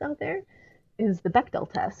exists out there is the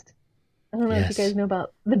Bechdel test. I don't know if you guys know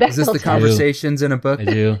about the Bechdel test. Is this the conversations in a book? I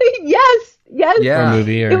do. Yes. Yeah. Or a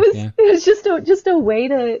movie. It was just a way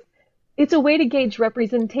to. It's a way to gauge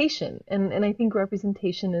representation, and I think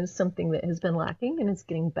representation is something that has been lacking and is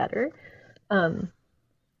getting better.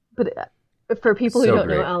 But for people who don't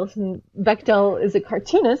know, Alison Bechdel is a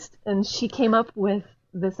cartoonist, and she came up with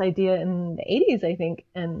this idea in the 80s, I think,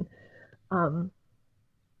 and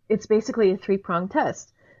it's basically a 3-pronged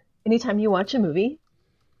test. Anytime you watch a movie,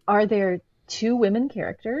 are there 2 women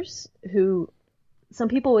characters who some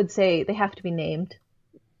people would say they have to be named?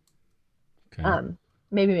 Okay.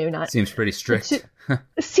 Maybe not. Seems pretty strict.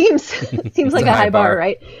 Seems like a high bar,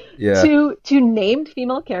 right? Yeah. 2 named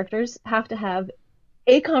female characters have to have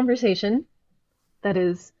a conversation that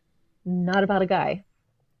is not about a guy.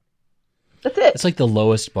 That's it. It's like the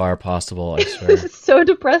lowest bar possible, I swear. This is so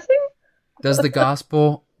depressing. Does the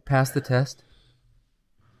gospel pass the test?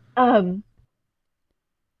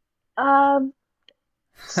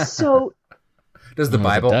 So Does the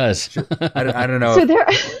Bible? It does. I don't know. So there.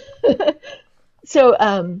 So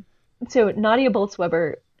Nadia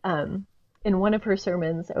Bolz-Weber, in one of her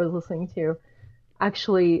sermons I was listening to,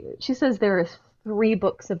 actually, she says there are 3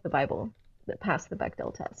 books of the Bible that pass the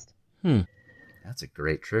Bechdel test. That's a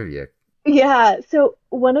great trivia. Yeah. So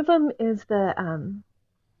one of them is the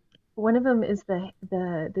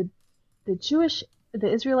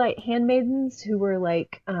Israelite handmaidens who were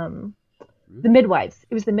like the midwives.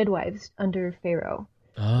 It was the midwives under Pharaoh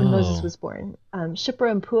when Moses was born.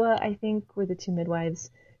 Shiphrah and Puah, I think, were the 2 midwives.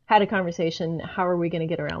 Had a conversation. How are we going to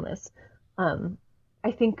get around this?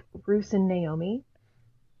 I think Ruth and Naomi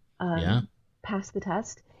passed the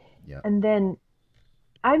test. Yeah. And then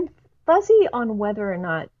I'm fuzzy on whether or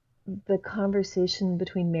not the conversation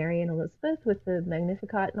between Mary and Elizabeth with the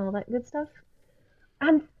Magnificat and all that good stuff.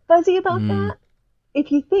 I'm fuzzy about that.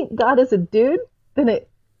 If you think God is a dude, then it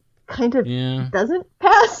kind of doesn't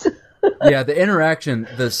pass. Yeah, the interaction,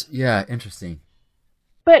 interesting.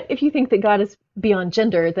 But if you think that God is beyond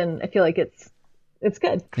gender, then I feel like it's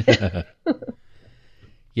good.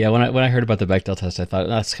 Yeah, when I heard about the Bechdel test, I thought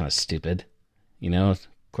that's kind of stupid. Of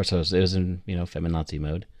course, it was in feminazi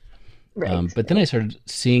mode. Right. But then I started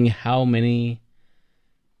seeing how many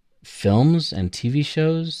films and TV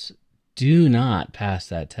shows do not pass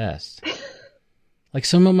that test. Like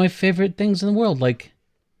some of my favorite things in the world, like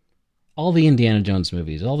all the Indiana Jones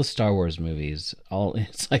movies, all the Star Wars movies,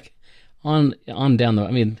 it's like on down the.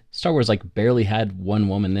 I mean, Star Wars like barely had one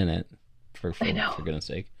woman in it, for goodness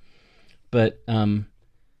sake. But and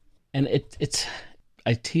it's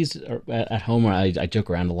I tease at home, or I joke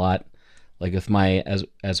around a lot, like with my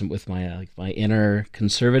my inner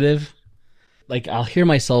conservative. Like I'll hear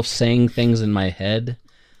myself saying things in my head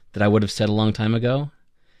that I would have said a long time ago,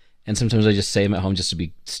 and sometimes I just say them at home just to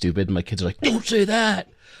be stupid. And my kids are like, "Don't say that."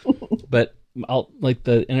 But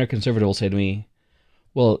the inner conservative will say to me,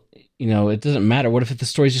 "Well, it doesn't matter. What if the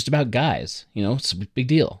story's just about guys? It's a big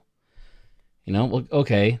deal. Well,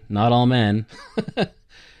 okay, not all men."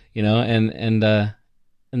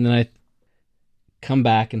 And then I come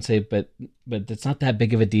back and say, but it's not that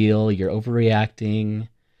big of a deal. You're overreacting.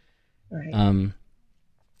 Right.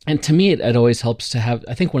 And to me, it always helps to have.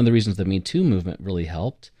 I think one of the reasons the Me Too movement really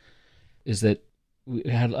helped is that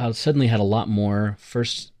I suddenly had a lot more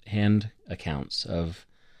first-hand accounts of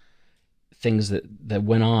things that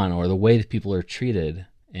went on, or the way that people are treated,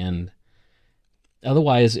 and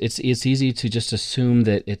Otherwise, it's easy to just assume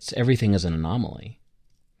that everything is an anomaly.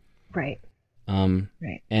 Right.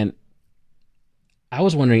 Right. And I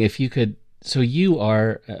was wondering if you could. So you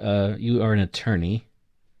are an attorney,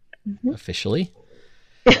 officially.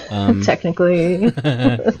 Technically.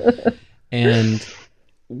 And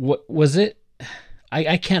what was it?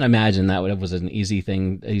 I can't imagine that was an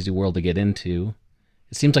easy world to get into.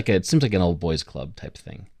 It seems like an old boys club type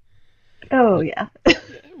thing. Oh yeah.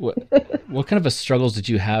 What kind of struggles did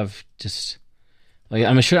you have? Just like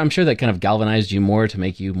I'm sure that kind of galvanized you more to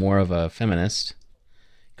make you more of a feminist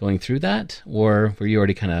going through that, or were you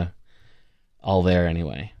already kind of all there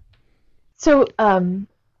anyway? So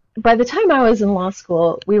by the time I was in law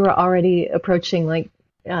school, we were already approaching like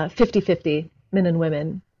 50-50 men and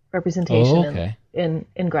women representation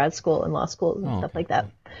in grad school and law schools and stuff like that.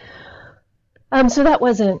 So that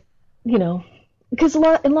wasn't, because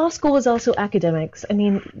law school was also academics. I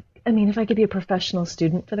mean, if I could be a professional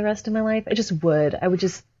student for the rest of my life, I just would. I would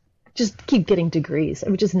just keep getting degrees. I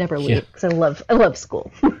would just never leave because I love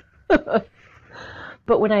school.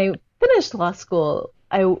 But when I finished law school,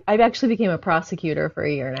 I actually became a prosecutor for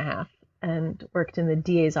a year and a half and worked in the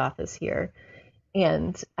DA's office here.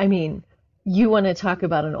 And I mean, you want to talk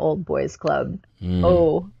about an old boys club?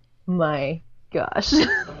 Oh my gosh.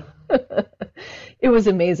 It was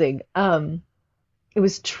amazing. It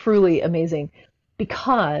was truly amazing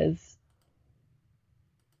because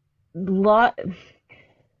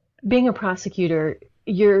being a prosecutor,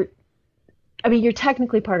 you're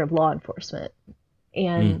technically part of law enforcement,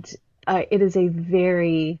 and it is a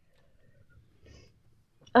very,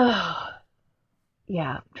 I'm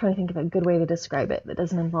trying to think of a good way to describe it that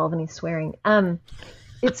doesn't involve any swearing.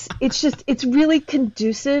 It's really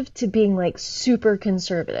conducive to being like super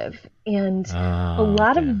conservative, and a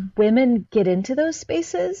lot of women get into those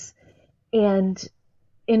spaces, and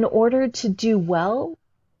in order to do well,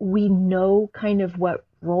 we know kind of what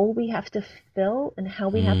role we have to fill and how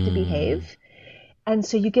we have to behave. And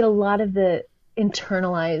so you get a lot of the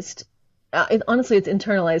internalized, honestly, it's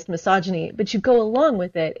internalized misogyny, but you go along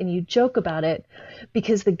with it and you joke about it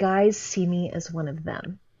because the guys see me as one of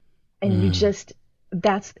them. And you just,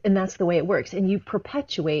 that's the way it works. And you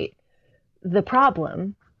perpetuate the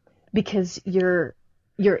problem because you're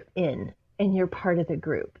in and you're part of the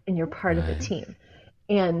group and you're part of the team.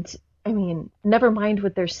 And I mean, never mind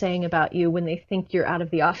what they're saying about you when they think you're out of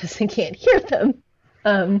the office and can't hear them.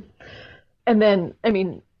 And then, I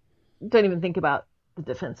mean, don't even think about the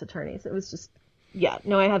defense attorneys. It was just,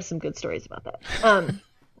 I have some good stories about that.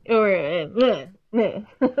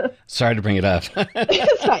 Sorry to bring it up.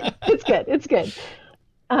 It's fine. It's good.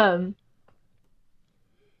 But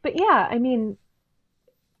yeah, I mean,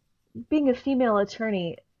 being a female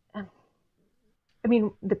attorney, I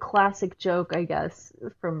mean, the classic joke, I guess,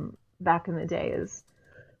 from back in the day is,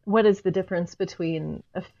 what is the difference between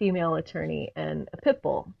a female attorney and a pit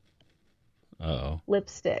bull? Uh-oh.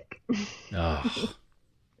 Lipstick. Oh.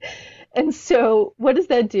 And so what does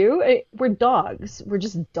that do? We're dogs. We're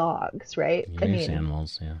just dogs, right? You're just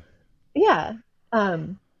animals, yeah. Yeah.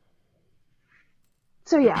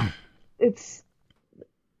 So yeah,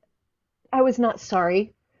 I was not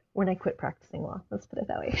sorry when I quit practicing law. Let's put it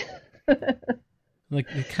that way. Like,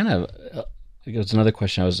 it kind of, it was another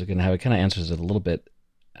question I was going to have. It kind of answers it a little bit.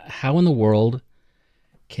 How in the world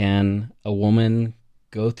can a woman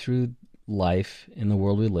go through life in the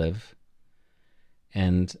world we live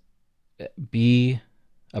and be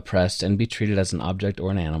oppressed and be treated as an object or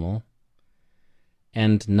an animal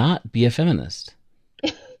and not be a feminist?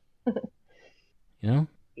 Yeah.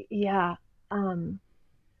 Well,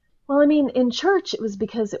 I mean, in church, it was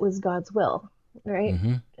because it was God's will, right?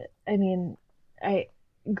 Mm-hmm. I mean,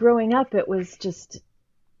 growing up, it was just,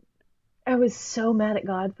 I was so mad at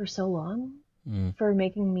God for so long for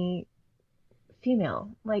making me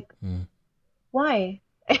female. Like, why?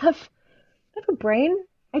 I have a brain.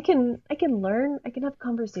 I can learn. I can have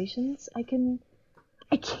conversations. I could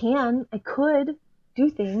do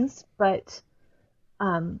things, but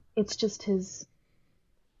it's just his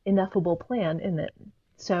ineffable plan, isn't it?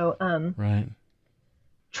 So, right.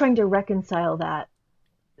 Trying to reconcile that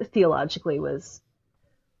theologically was,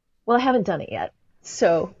 well, I haven't done it yet.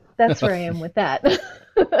 So that's where I am with that.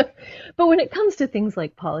 But when it comes to things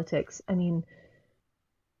like politics, I mean,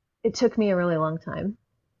 it took me a really long time,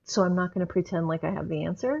 so I'm not going to pretend like I have the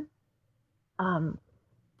answer. But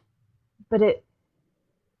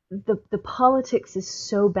the politics is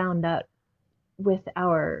so bound up with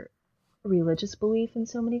our religious belief in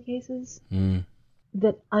so many cases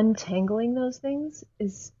that untangling those things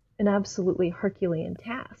is an absolutely Herculean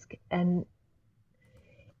task. And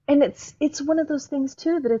And it's one of those things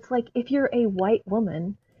too that it's like if you're a white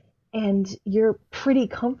woman and you're pretty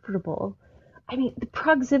comfortable, I mean, the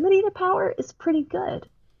proximity to power is pretty good.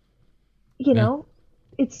 You Yeah. know,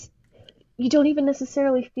 it's you don't even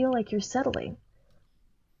necessarily feel like you're settling.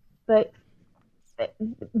 But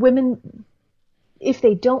women, if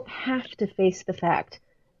they don't have to face the fact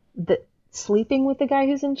that sleeping with the guy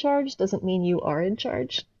who's in charge doesn't mean you are in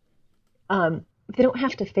charge, if they don't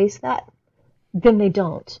have to face that, then they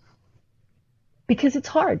don't. Because it's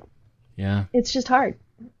hard. Yeah. It's just hard.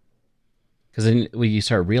 Because then when you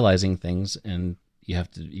start realizing things and you have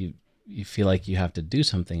to, you feel like you have to do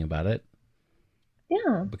something about it.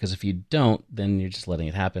 Yeah. Because if you don't, then you're just letting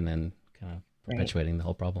it happen and kind of Right. perpetuating the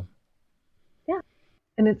whole problem. Yeah.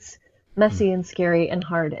 And it's messy and scary and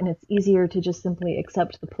hard, and it's easier to just simply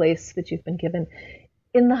accept the place that you've been given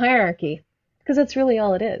in the hierarchy, because that's really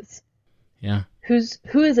all it is. Yeah. Who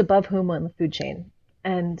is above whom on the food chain?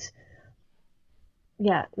 And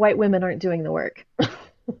yeah, white women aren't doing the work.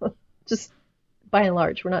 Just by and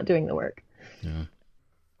large, we're not doing the work. Yeah.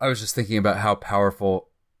 I was just thinking about how powerful,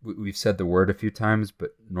 we've said the word a few times,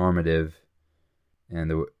 but normative, and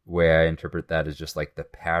the way I interpret that is just like the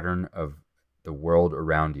pattern of the world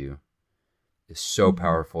around you is so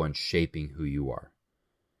powerful in shaping who you are.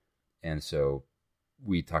 And so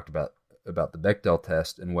we talked about the Bechdel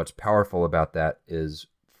test, and what's powerful about that is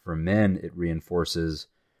for men, it reinforces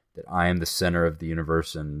that I am the center of the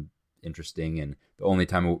universe and interesting, and the only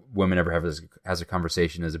time a woman ever has a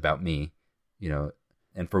conversation is about me, you know.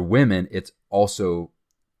 And for women, it's also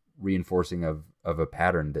reinforcing of a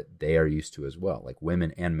pattern that they are used to as well. Like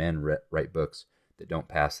women and men write books that don't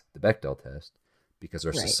pass the Bechdel test because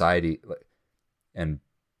our Right. society, and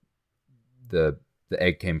the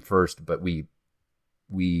egg came first, but we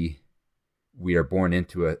are born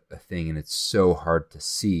into a thing, and it's so hard to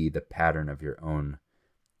see the pattern of your own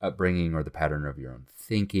upbringing or the pattern of your own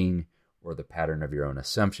thinking or the pattern of your own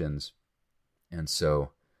assumptions. And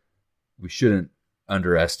so we shouldn't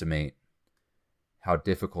underestimate how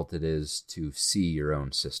difficult it is to see your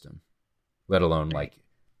own system, let alone like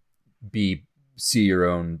see your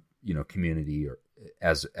own, you know, community or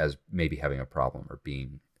as maybe having a problem or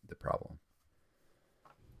being the problem.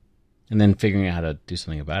 And then figuring out how to do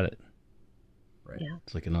something about it. Right. Yeah.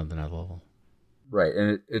 It's like another level. Right.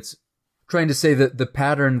 And it's trying to say that the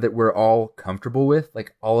pattern that we're all comfortable with,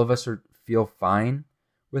 like all of us feel fine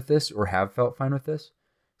with this or have felt fine with this,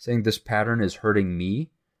 saying this pattern is hurting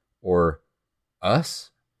me or us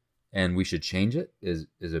and we should change it is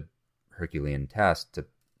a Herculean task to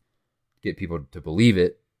get people to believe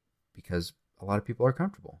it, because a lot of people are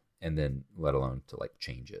comfortable, and then let alone to like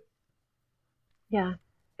change it. Yeah,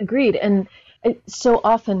 agreed. And so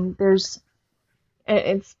often it's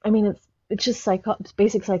just it's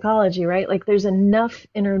basic psychology, right? Like there's enough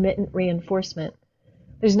intermittent reinforcement.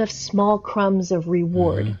 There's enough small crumbs of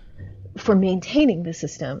reward for maintaining the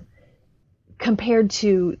system compared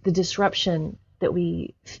to the disruption that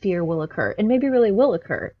we fear will occur, and maybe really will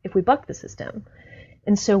occur if we buck the system.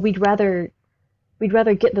 And so we'd rather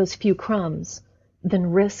get those few crumbs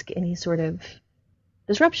than risk any sort of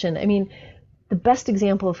disruption. I mean, the best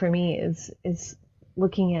example for me is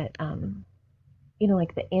looking at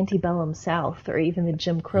like the antebellum South or even the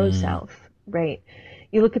Jim Crow South, right?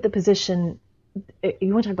 You look at the position.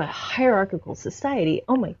 You want to talk about hierarchical society?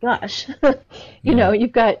 Oh my gosh, you know,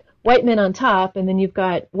 you've got white men on top, and then you've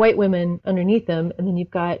got white women underneath them, and then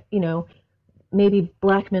you've got, you know, maybe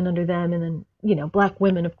black men under them, and then, you know, black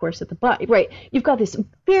women, of course, at the bottom, right? You've got this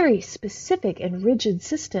very specific and rigid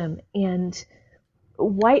system, and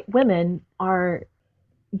white women are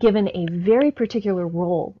given a very particular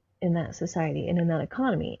role in that society and in that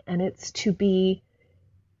economy, and it's to be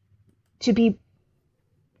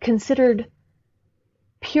considered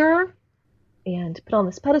pure and put on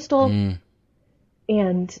this pedestal,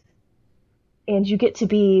 and you get to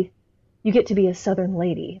be a Southern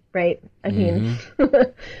lady, right? I mean,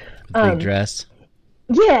 Big dress.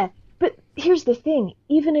 yeah, but here's the thing: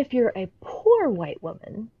 even if you're a poor white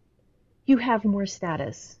woman, you have more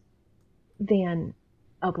status than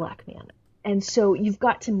a black man, and so you've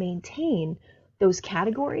got to maintain those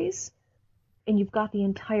categories, and you've got the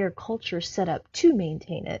entire culture set up to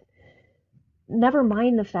maintain it. Never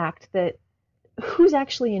mind the fact that who's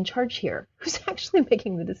actually in charge here? Who's actually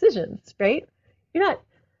making the decisions, right? You're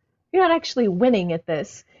not actually winning at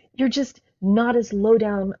this. You're just not as low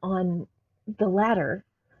down on the ladder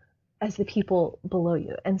as the people below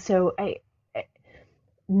you. And so I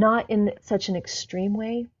not in such an extreme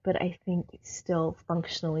way, but I think still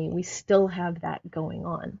functionally we still have that going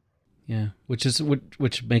on. Yeah,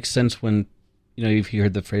 which makes sense when, you know, you've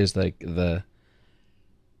heard the phrase like the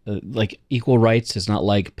like equal rights is not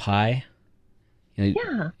like pie. You know,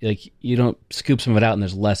 Yeah. like you don't scoop some of it out and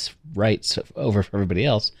there's less rights over for everybody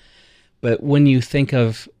else. But when you think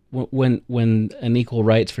of when an equal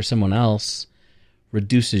rights for someone else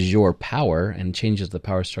reduces your power and changes the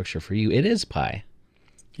power structure for you, it is pie.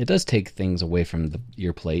 It does take things away from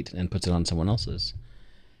your plate and puts it on someone else's.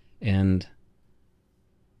 And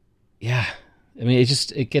yeah, I mean,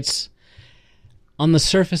 it gets, on the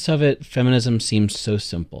surface of it, feminism seems so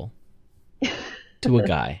simple to a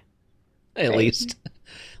guy, at least.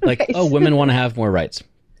 Like, Right. oh, women want to have more rights.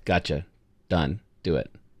 Gotcha. Done. Do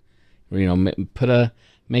it. You know,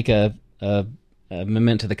 make a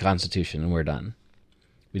amendment to the Constitution and we're done.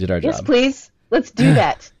 We did our Yes, job. please. Let's do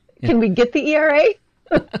that. Can we get the ERA?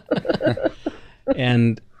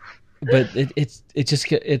 But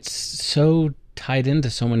it's so tied into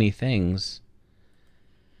so many things.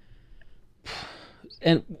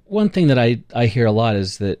 And one thing that I hear a lot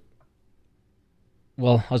is that,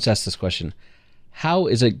 well, I'll just ask this question. How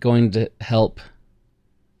is it going to help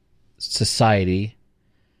society?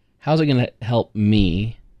 How's it going to help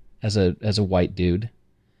me as a white dude?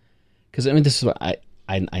 Because I mean, this is what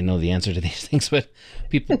I know the answer to these things, but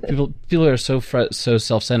people are so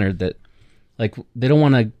self-centered that like they don't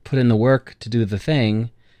want to put in the work to do the thing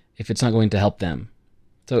if it's not going to help them.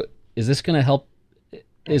 So is this going to help?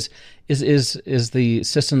 Is the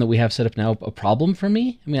system that we have set up now a problem for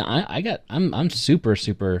me? I mean, I'm super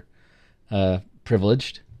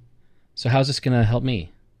privileged. So how's this going to help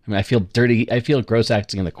me? I mean, I feel dirty. I feel gross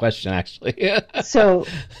asking the question, actually. So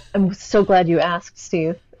I'm so glad you asked,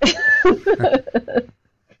 Steve.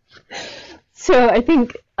 So I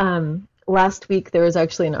think last week there was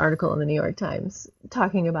actually an article in the New York Times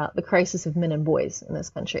talking about the crisis of men and boys in this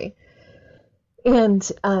country.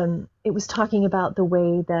 And it was talking about the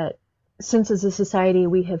way that since as a society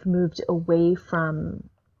we have moved away from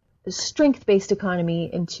the strength-based economy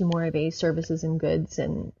into more of a services and goods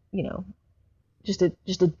and, you know, just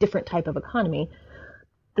a different type of economy,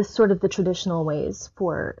 the sort of the traditional ways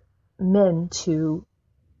for men to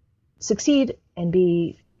succeed and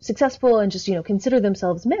be successful and just, you know, consider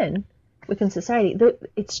themselves men within society,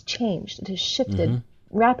 it's changed. It has shifted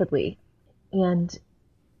rapidly. And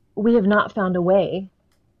we have not found a way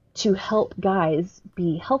to help guys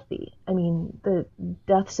be healthy. I mean, the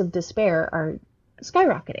deaths of despair are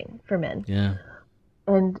skyrocketing for men. Yeah.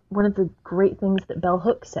 And one of the great things that Bell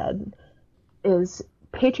Hooks said is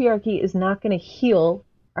patriarchy is not going to heal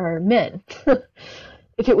our men.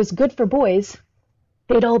 If it was good for boys,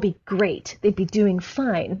 they'd all be great. They'd be doing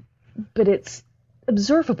fine. But it's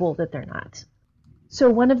observable that they're not. So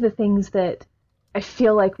one of the things that I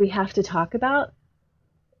feel like we have to talk about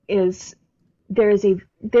is there is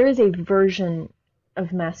a version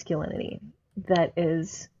of masculinity that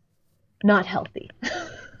is not healthy.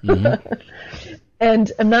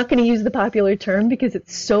 And I'm not going to use the popular term because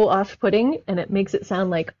it's so off-putting and it makes it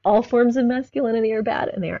sound like all forms of masculinity are bad,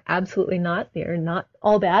 and they are absolutely not. They are not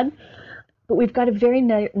all bad. But we've got a very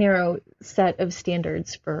narrow set of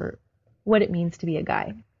standards for what it means to be a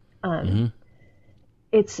guy.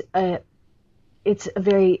 It's a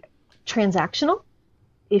very transactional.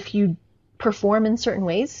 If you perform in certain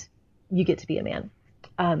ways, you get to be a man.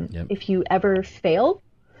 If you ever fail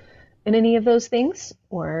in any of those things,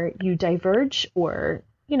 or you diverge, or,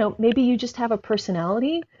 you know, maybe you just have a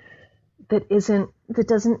personality that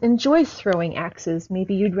doesn't enjoy throwing axes.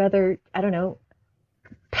 Maybe you'd rather, I don't know,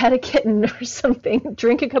 pet a kitten or something,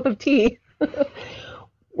 drink a cup of tea.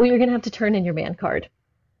 Well, you're going to have to turn in your man card.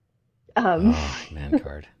 Man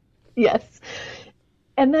card. Yes.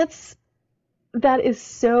 And that is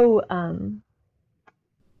so, I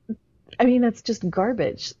mean, that's just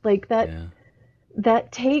garbage. Like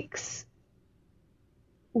that takes,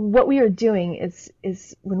 what we are doing is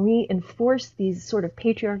when we enforce these sort of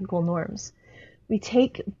patriarchal norms, we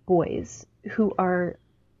take boys who are,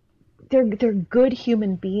 they're good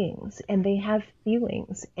human beings and they have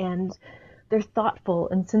feelings and they're thoughtful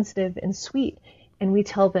and sensitive and sweet. And we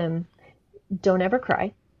tell them, don't ever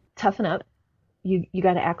cry, toughen up. You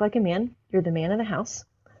got to act like a man. You're the man of the house.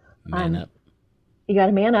 Man up. You got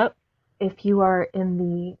to man up. If you are in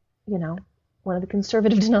the, you know, one of the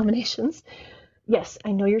conservative denominations, yes,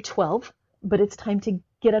 I know you're 12, but it's time to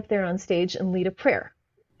get up there on stage and lead a prayer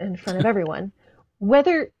in front of everyone.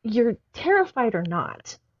 Whether you're terrified or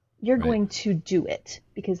not, you're Right. going to do it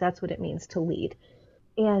because that's what it means to lead.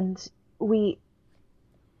 And we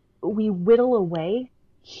whittle away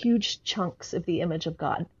huge chunks of the image of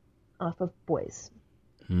God off of boys.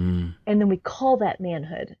 And then we call that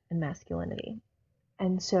manhood and masculinity.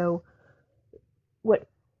 And so what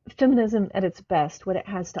feminism at its best, what it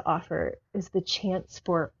has to offer is the chance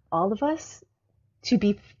for all of us to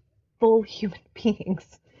be full human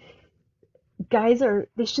beings. Guys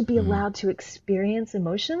they should be allowed to experience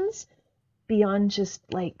emotions beyond just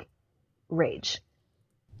like rage.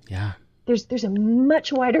 Yeah. There's a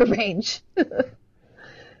much wider range.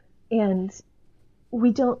 And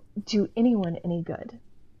we don't do anyone any good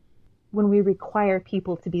when we require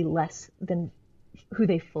people to be less than who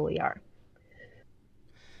they fully are.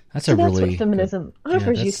 That's So a that's really what feminism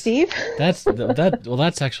offers you, that's- Steve.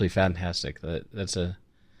 That's actually fantastic. That's a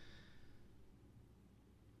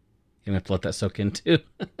you're gonna have to let that soak in too.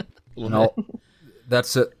 No,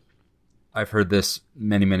 that's it. I've heard this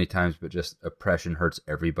many, many times, but just oppression hurts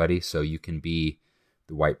everybody. So you can be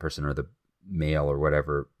the white person or the male or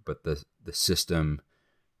whatever, but the system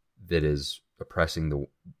that is oppressing the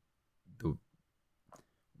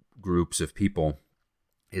groups of people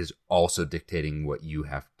is also dictating what you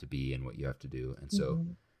have to be and what you have to do. And so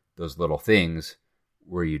those little things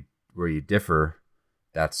where you differ,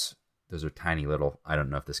 those are tiny little, I don't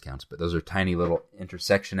know if this counts, but those are tiny little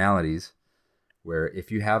intersectionalities where if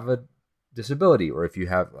you have a disability, or if you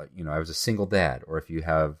have, I was a single dad, or if you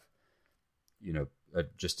have,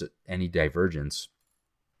 any divergence,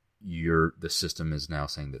 the system is now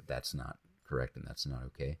saying that that's not correct and that's not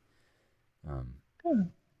okay.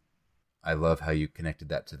 I love how you connected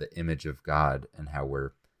that to the image of God and how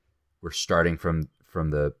we're starting from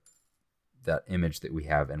that image that we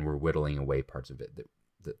have, and we're whittling away parts of it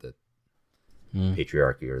that the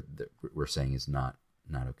patriarchy or that we're saying is not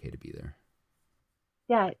okay to be there.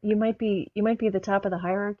 Yeah, you might be the top of the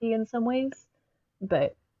hierarchy in some ways,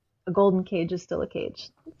 but a golden cage is still a cage.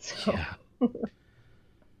 So. Yeah.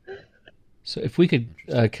 So if we could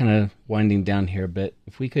kind of winding down here a bit,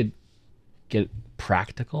 if we could get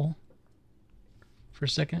practical for a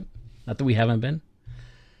second, not that we haven't been,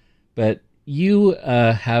 but you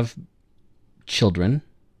have children,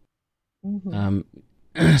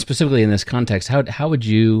 specifically in this context. How would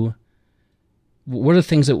you? What are the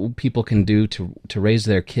things that people can do to raise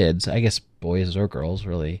their kids? I guess boys or girls,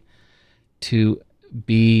 really, to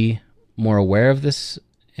be more aware of this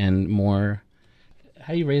and more.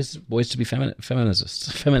 How do you raise boys to be feminists?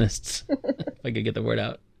 If I could get the word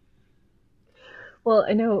out. Well,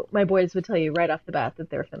 I know my boys would tell you right off the bat that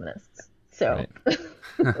they're feminists. So,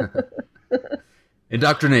 Right.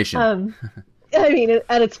 Indoctrination. I mean,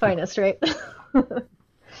 at its finest, right?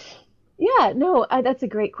 Yeah, no, that's a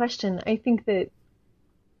great question. I think that,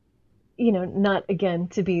 not again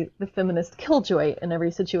to be the feminist killjoy in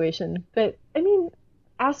every situation, but I mean,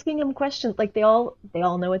 asking them questions like they all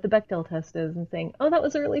know what the Bechdel test is, and saying, "Oh, that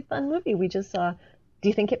was a really fun movie we just saw. Do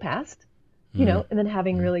you think it passed?" And then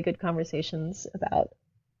having really good conversations about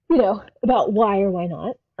why or why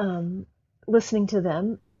not. Listening to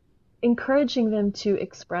them, encouraging them to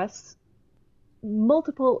express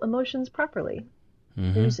multiple emotions properly.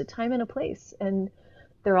 There's a time and a place, and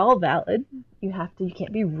they're all valid. You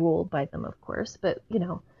can't be ruled by them, of course, but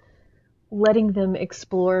letting them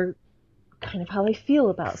explore kind of how they feel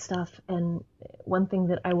about stuff. And one thing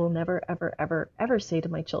that I will never, ever, ever, ever say to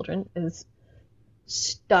my children is,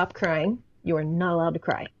 stop crying. You are not allowed to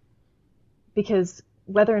cry. Because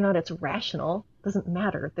whether or not it's rational doesn't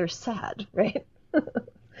matter. They're sad, right?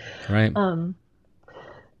 Right.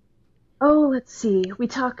 Let's see. We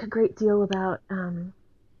talk a great deal about,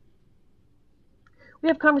 we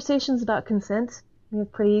have conversations about consent. We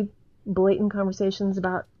have pretty blatant conversations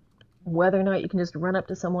about whether or not you can just run up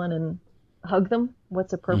to someone and hug them,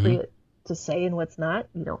 what's appropriate to say and what's not.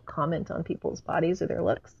 You don't comment on people's bodies or their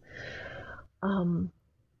looks.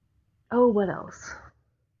 What else?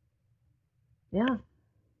 Yeah.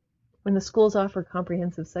 When the schools offer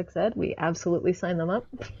comprehensive sex ed, we absolutely sign them up.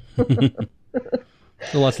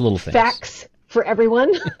 So lots of little things. Facts for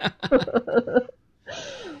everyone.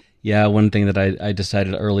 Yeah, one thing that I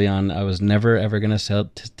decided early on, I was never ever going to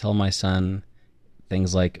tell my son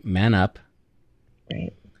things like "man up,"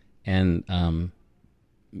 Right. and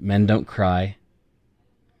 "men don't cry,"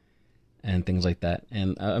 and things like that.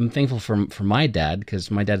 And I'm thankful for my dad, because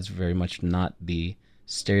my dad is very much not the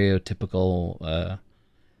stereotypical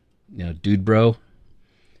dude bro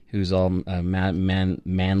who's all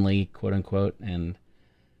manly, quote unquote, and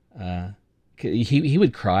he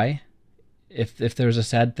would cry if there was a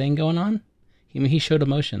sad thing going on. He showed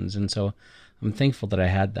emotions, and so I'm thankful that I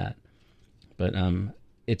had that. But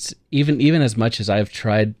it's even as much as I've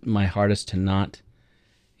tried my hardest to not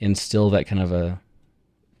instill that kind of a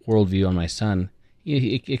worldview on my son,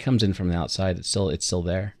 it comes in from the outside. It's still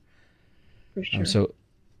there. For sure. So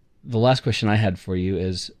the last question I had for you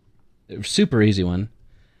is a super easy one.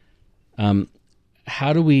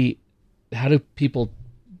 how do people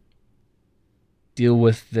deal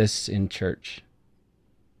with this in church?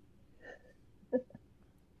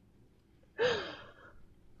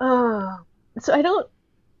 Oh, so I don't.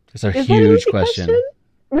 It's a Is that an huge easy question.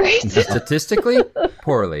 Right? Statistically,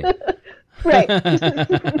 poorly. Right.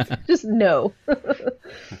 Just no.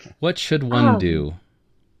 What should one do?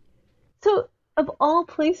 So, of all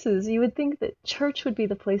places, you would think that church would be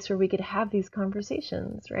the place where we could have these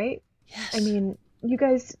conversations, right? Yes. I mean, you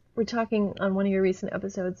guys were talking on one of your recent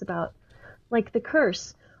episodes about, like, the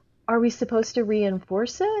curse. Are we supposed to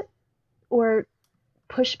reinforce it or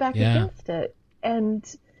push back against it? And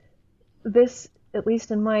this, at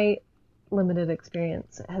least in my limited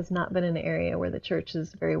experience, has not been an area where the church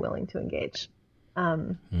is very willing to engage.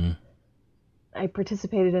 I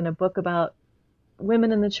participated in a book about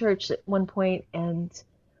women in the church at one point, and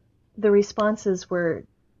the responses were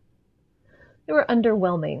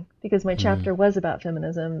underwhelming because my chapter was about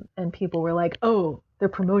feminism, and people were like, "Oh, they're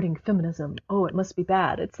promoting feminism. Oh, it must be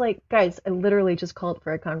bad." It's like, guys, I literally just called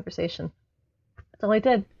for a conversation. That's all I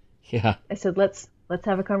did. Yeah. I said, let's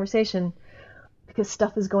have a conversation because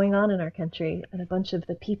stuff is going on in our country, and a bunch of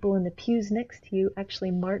the people in the pews next to you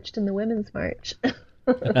actually marched in the Women's March.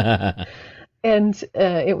 And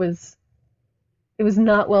it was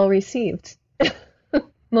not well received.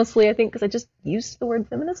 Mostly, I think, because I just used the word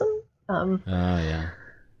feminism. Yeah.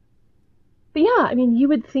 But yeah, I mean, you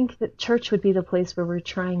would think that church would be the place where we're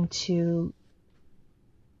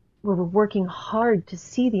working hard to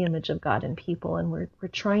see the image of God in people, and we're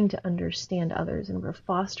trying to understand others, and we're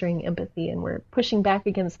fostering empathy, and we're pushing back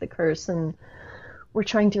against the curse, and we're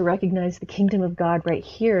trying to recognize the kingdom of God right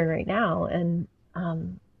here and right now. And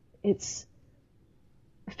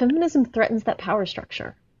feminism threatens that power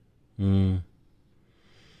structure.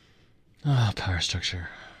 Power structure.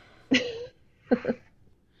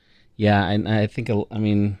 Yeah, and I think, I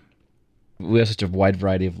mean, we have such a wide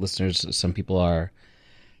variety of listeners. Some people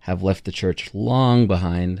have left the church long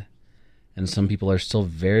behind, and some people are still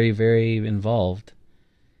very, very involved.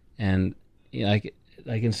 And you know,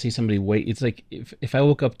 I can see somebody wait. It's like if I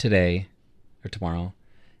woke up today or tomorrow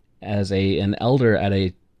as an elder at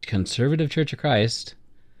a conservative Church of Christ,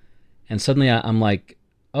 and suddenly I'm like,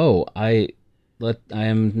 oh, I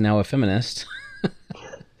am now a feminist.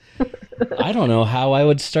 I don't know how I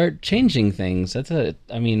would start changing things. I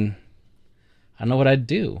don't know what I'd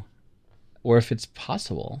do, or if it's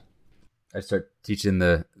possible. I start teaching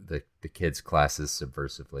the kids classes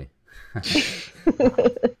subversively.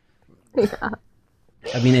 Yeah.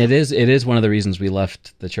 I mean, it is one of the reasons we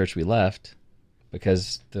left the church we left,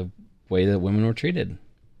 because the way that women were treated,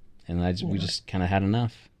 and we just kind of had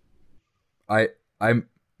enough. I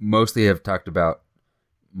mostly have talked about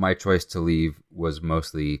my choice to leave was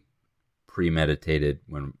mostly premeditated.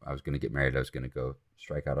 When I was going to get married, I was going to go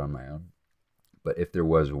strike out on my own. But if there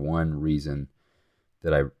was one reason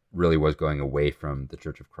that I really was going away from the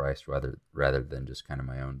Church of Christ rather than just kind of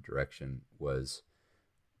my own direction, was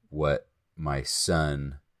what my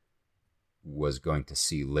son was going to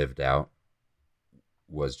see lived out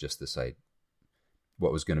was just this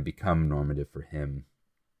what was going to become normative for him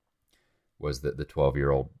was that the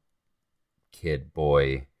 12-year-old kid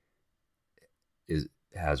boy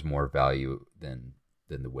has more value than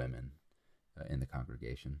the women in the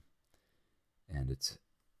congregation. And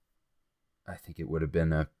I think it would have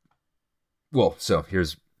been so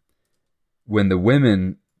here's, when the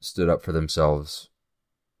women stood up for themselves,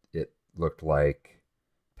 it looked like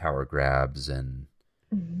power grabs and,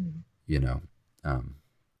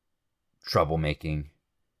 troublemaking.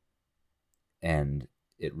 And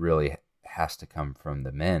it really has to come from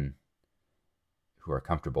the men who are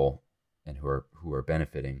comfortable and who are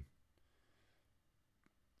benefiting.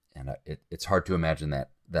 And it's hard to imagine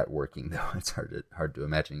that working, though. It's hard to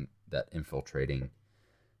imagine that infiltrating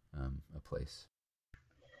a place.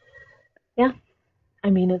 Yeah,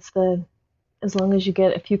 I mean, as long as you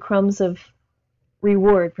get a few crumbs of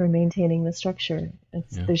reward for maintaining the structure,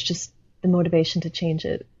 there's just the motivation to change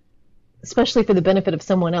it, especially for the benefit of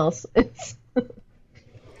someone else. It's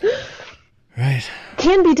right.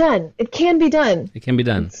 Can be done. It can be done. It can be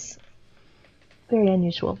done. It's very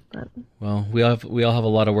unusual, but well, we all have a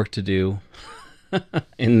lot of work to do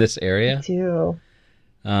in this area. we do.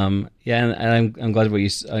 Yeah, and I'm glad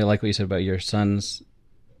I like what you said about your son's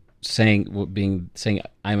saying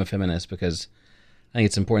I'm a feminist, because I think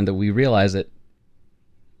it's important that we realize that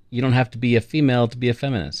you don't have to be a female to be a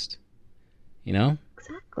feminist. You know?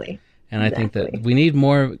 Exactly. And I think that we need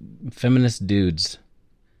more feminist dudes.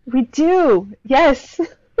 We do. Yes.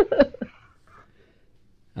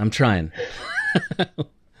 I'm trying. I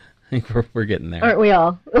think we're getting there. Aren't we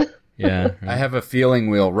all? Yeah. I have a feeling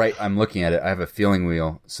wheel, right? I'm looking at it. I have a feeling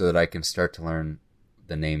wheel so that I can start to learn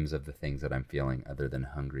the names of the things that I'm feeling other than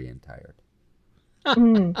hungry and tired.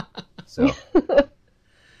 So,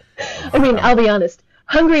 I mean, I'll be honest.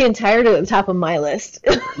 Hungry and tired are at the top of my list.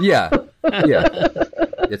 yeah.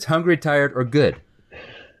 It's hungry, tired, or good.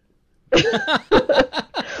 I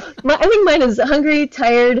think mine is hungry,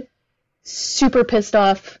 tired, super pissed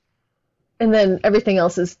off, and then everything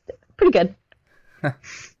else is pretty good.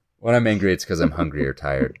 When I'm angry, it's because I'm hungry or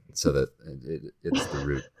tired, so that it's the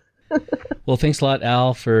root. Well, thanks a lot,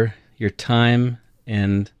 Al, for your time.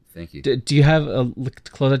 And Thank you. do you have to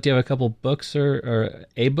close out? Do you have a couple books or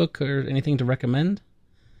a book or anything to recommend?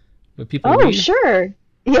 What people read? Sure.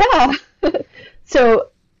 Yeah. So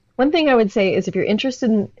one thing I would say is if you're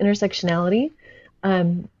interested in intersectionality,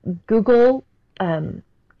 Google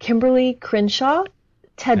Kimberly Crenshaw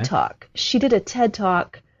TED Talk. She did a TED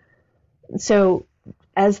Talk. So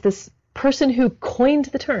as this person who coined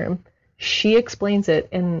the term, she explains it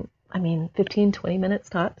in, 15, 20 minutes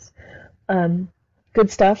tops. Good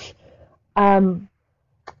stuff. It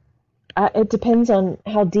depends on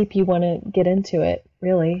how deep you want to get into it,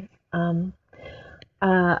 really.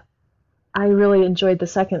 I really enjoyed The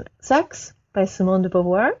Second Sex by Simone de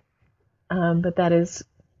Beauvoir, but that is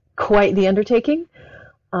quite the undertaking.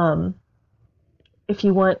 If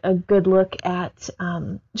you want a good look at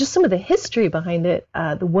just some of the history behind it,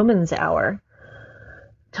 The Woman's Hour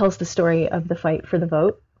tells the story of the fight for the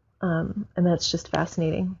vote, and that's just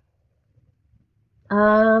fascinating.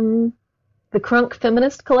 The Crunk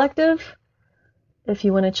Feminist Collective, if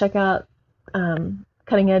you want to check out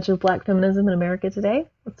Cutting Edge of Black Feminism in America Today,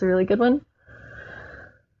 that's a really good one.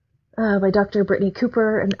 By Dr. Brittany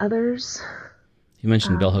Cooper and others. You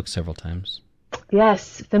mentioned Bell Hooks several times.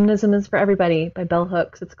 Yes, Feminism is for Everybody by Bell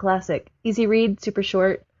Hooks. It's a classic. Easy read, super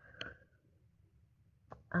short.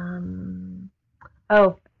 Feminine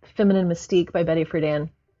Mystique by Betty Friedan.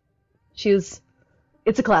 It's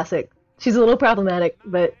a classic. She's a little problematic,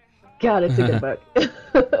 but God, it's a good book.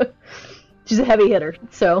 She's a heavy hitter,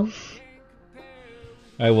 so.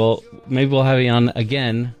 All right, well, maybe we'll have you on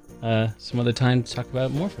again some other time to talk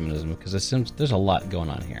about more feminism, because it seems there's a lot going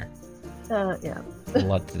on here. Yeah. A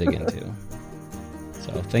lot to dig into.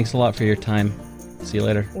 So thanks a lot for your time. See you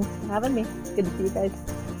later. Thanks for having me. Good to see you guys.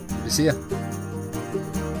 Good to see ya.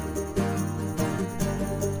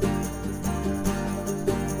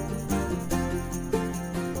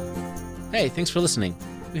 Hey, thanks for listening.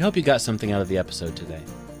 We hope you got something out of the episode today.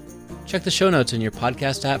 Check the show notes in your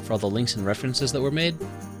podcast app for all the links and references that were made,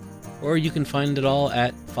 or you can find it all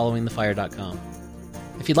at followingthefire.com.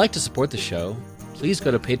 If you'd like to support the show, please go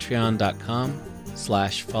to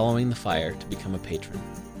patreon.com/followingthefire to become a patron.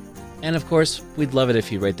 And of course, we'd love it if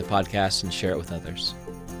you rate the podcast and share it with others.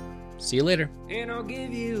 See you later. And I'll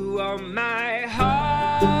give you all my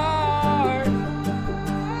heart.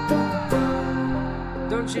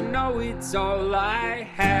 Don't you know it's all I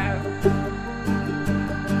have?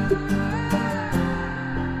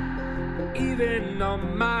 Even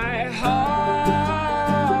on my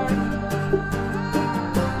heart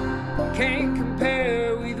can't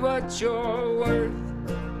compare with what you're worth.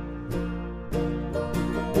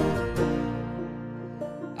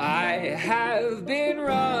 I have been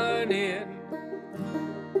running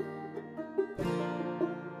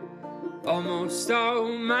almost all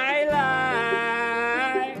my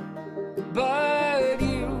life, but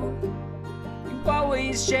you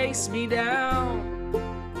always chase me down.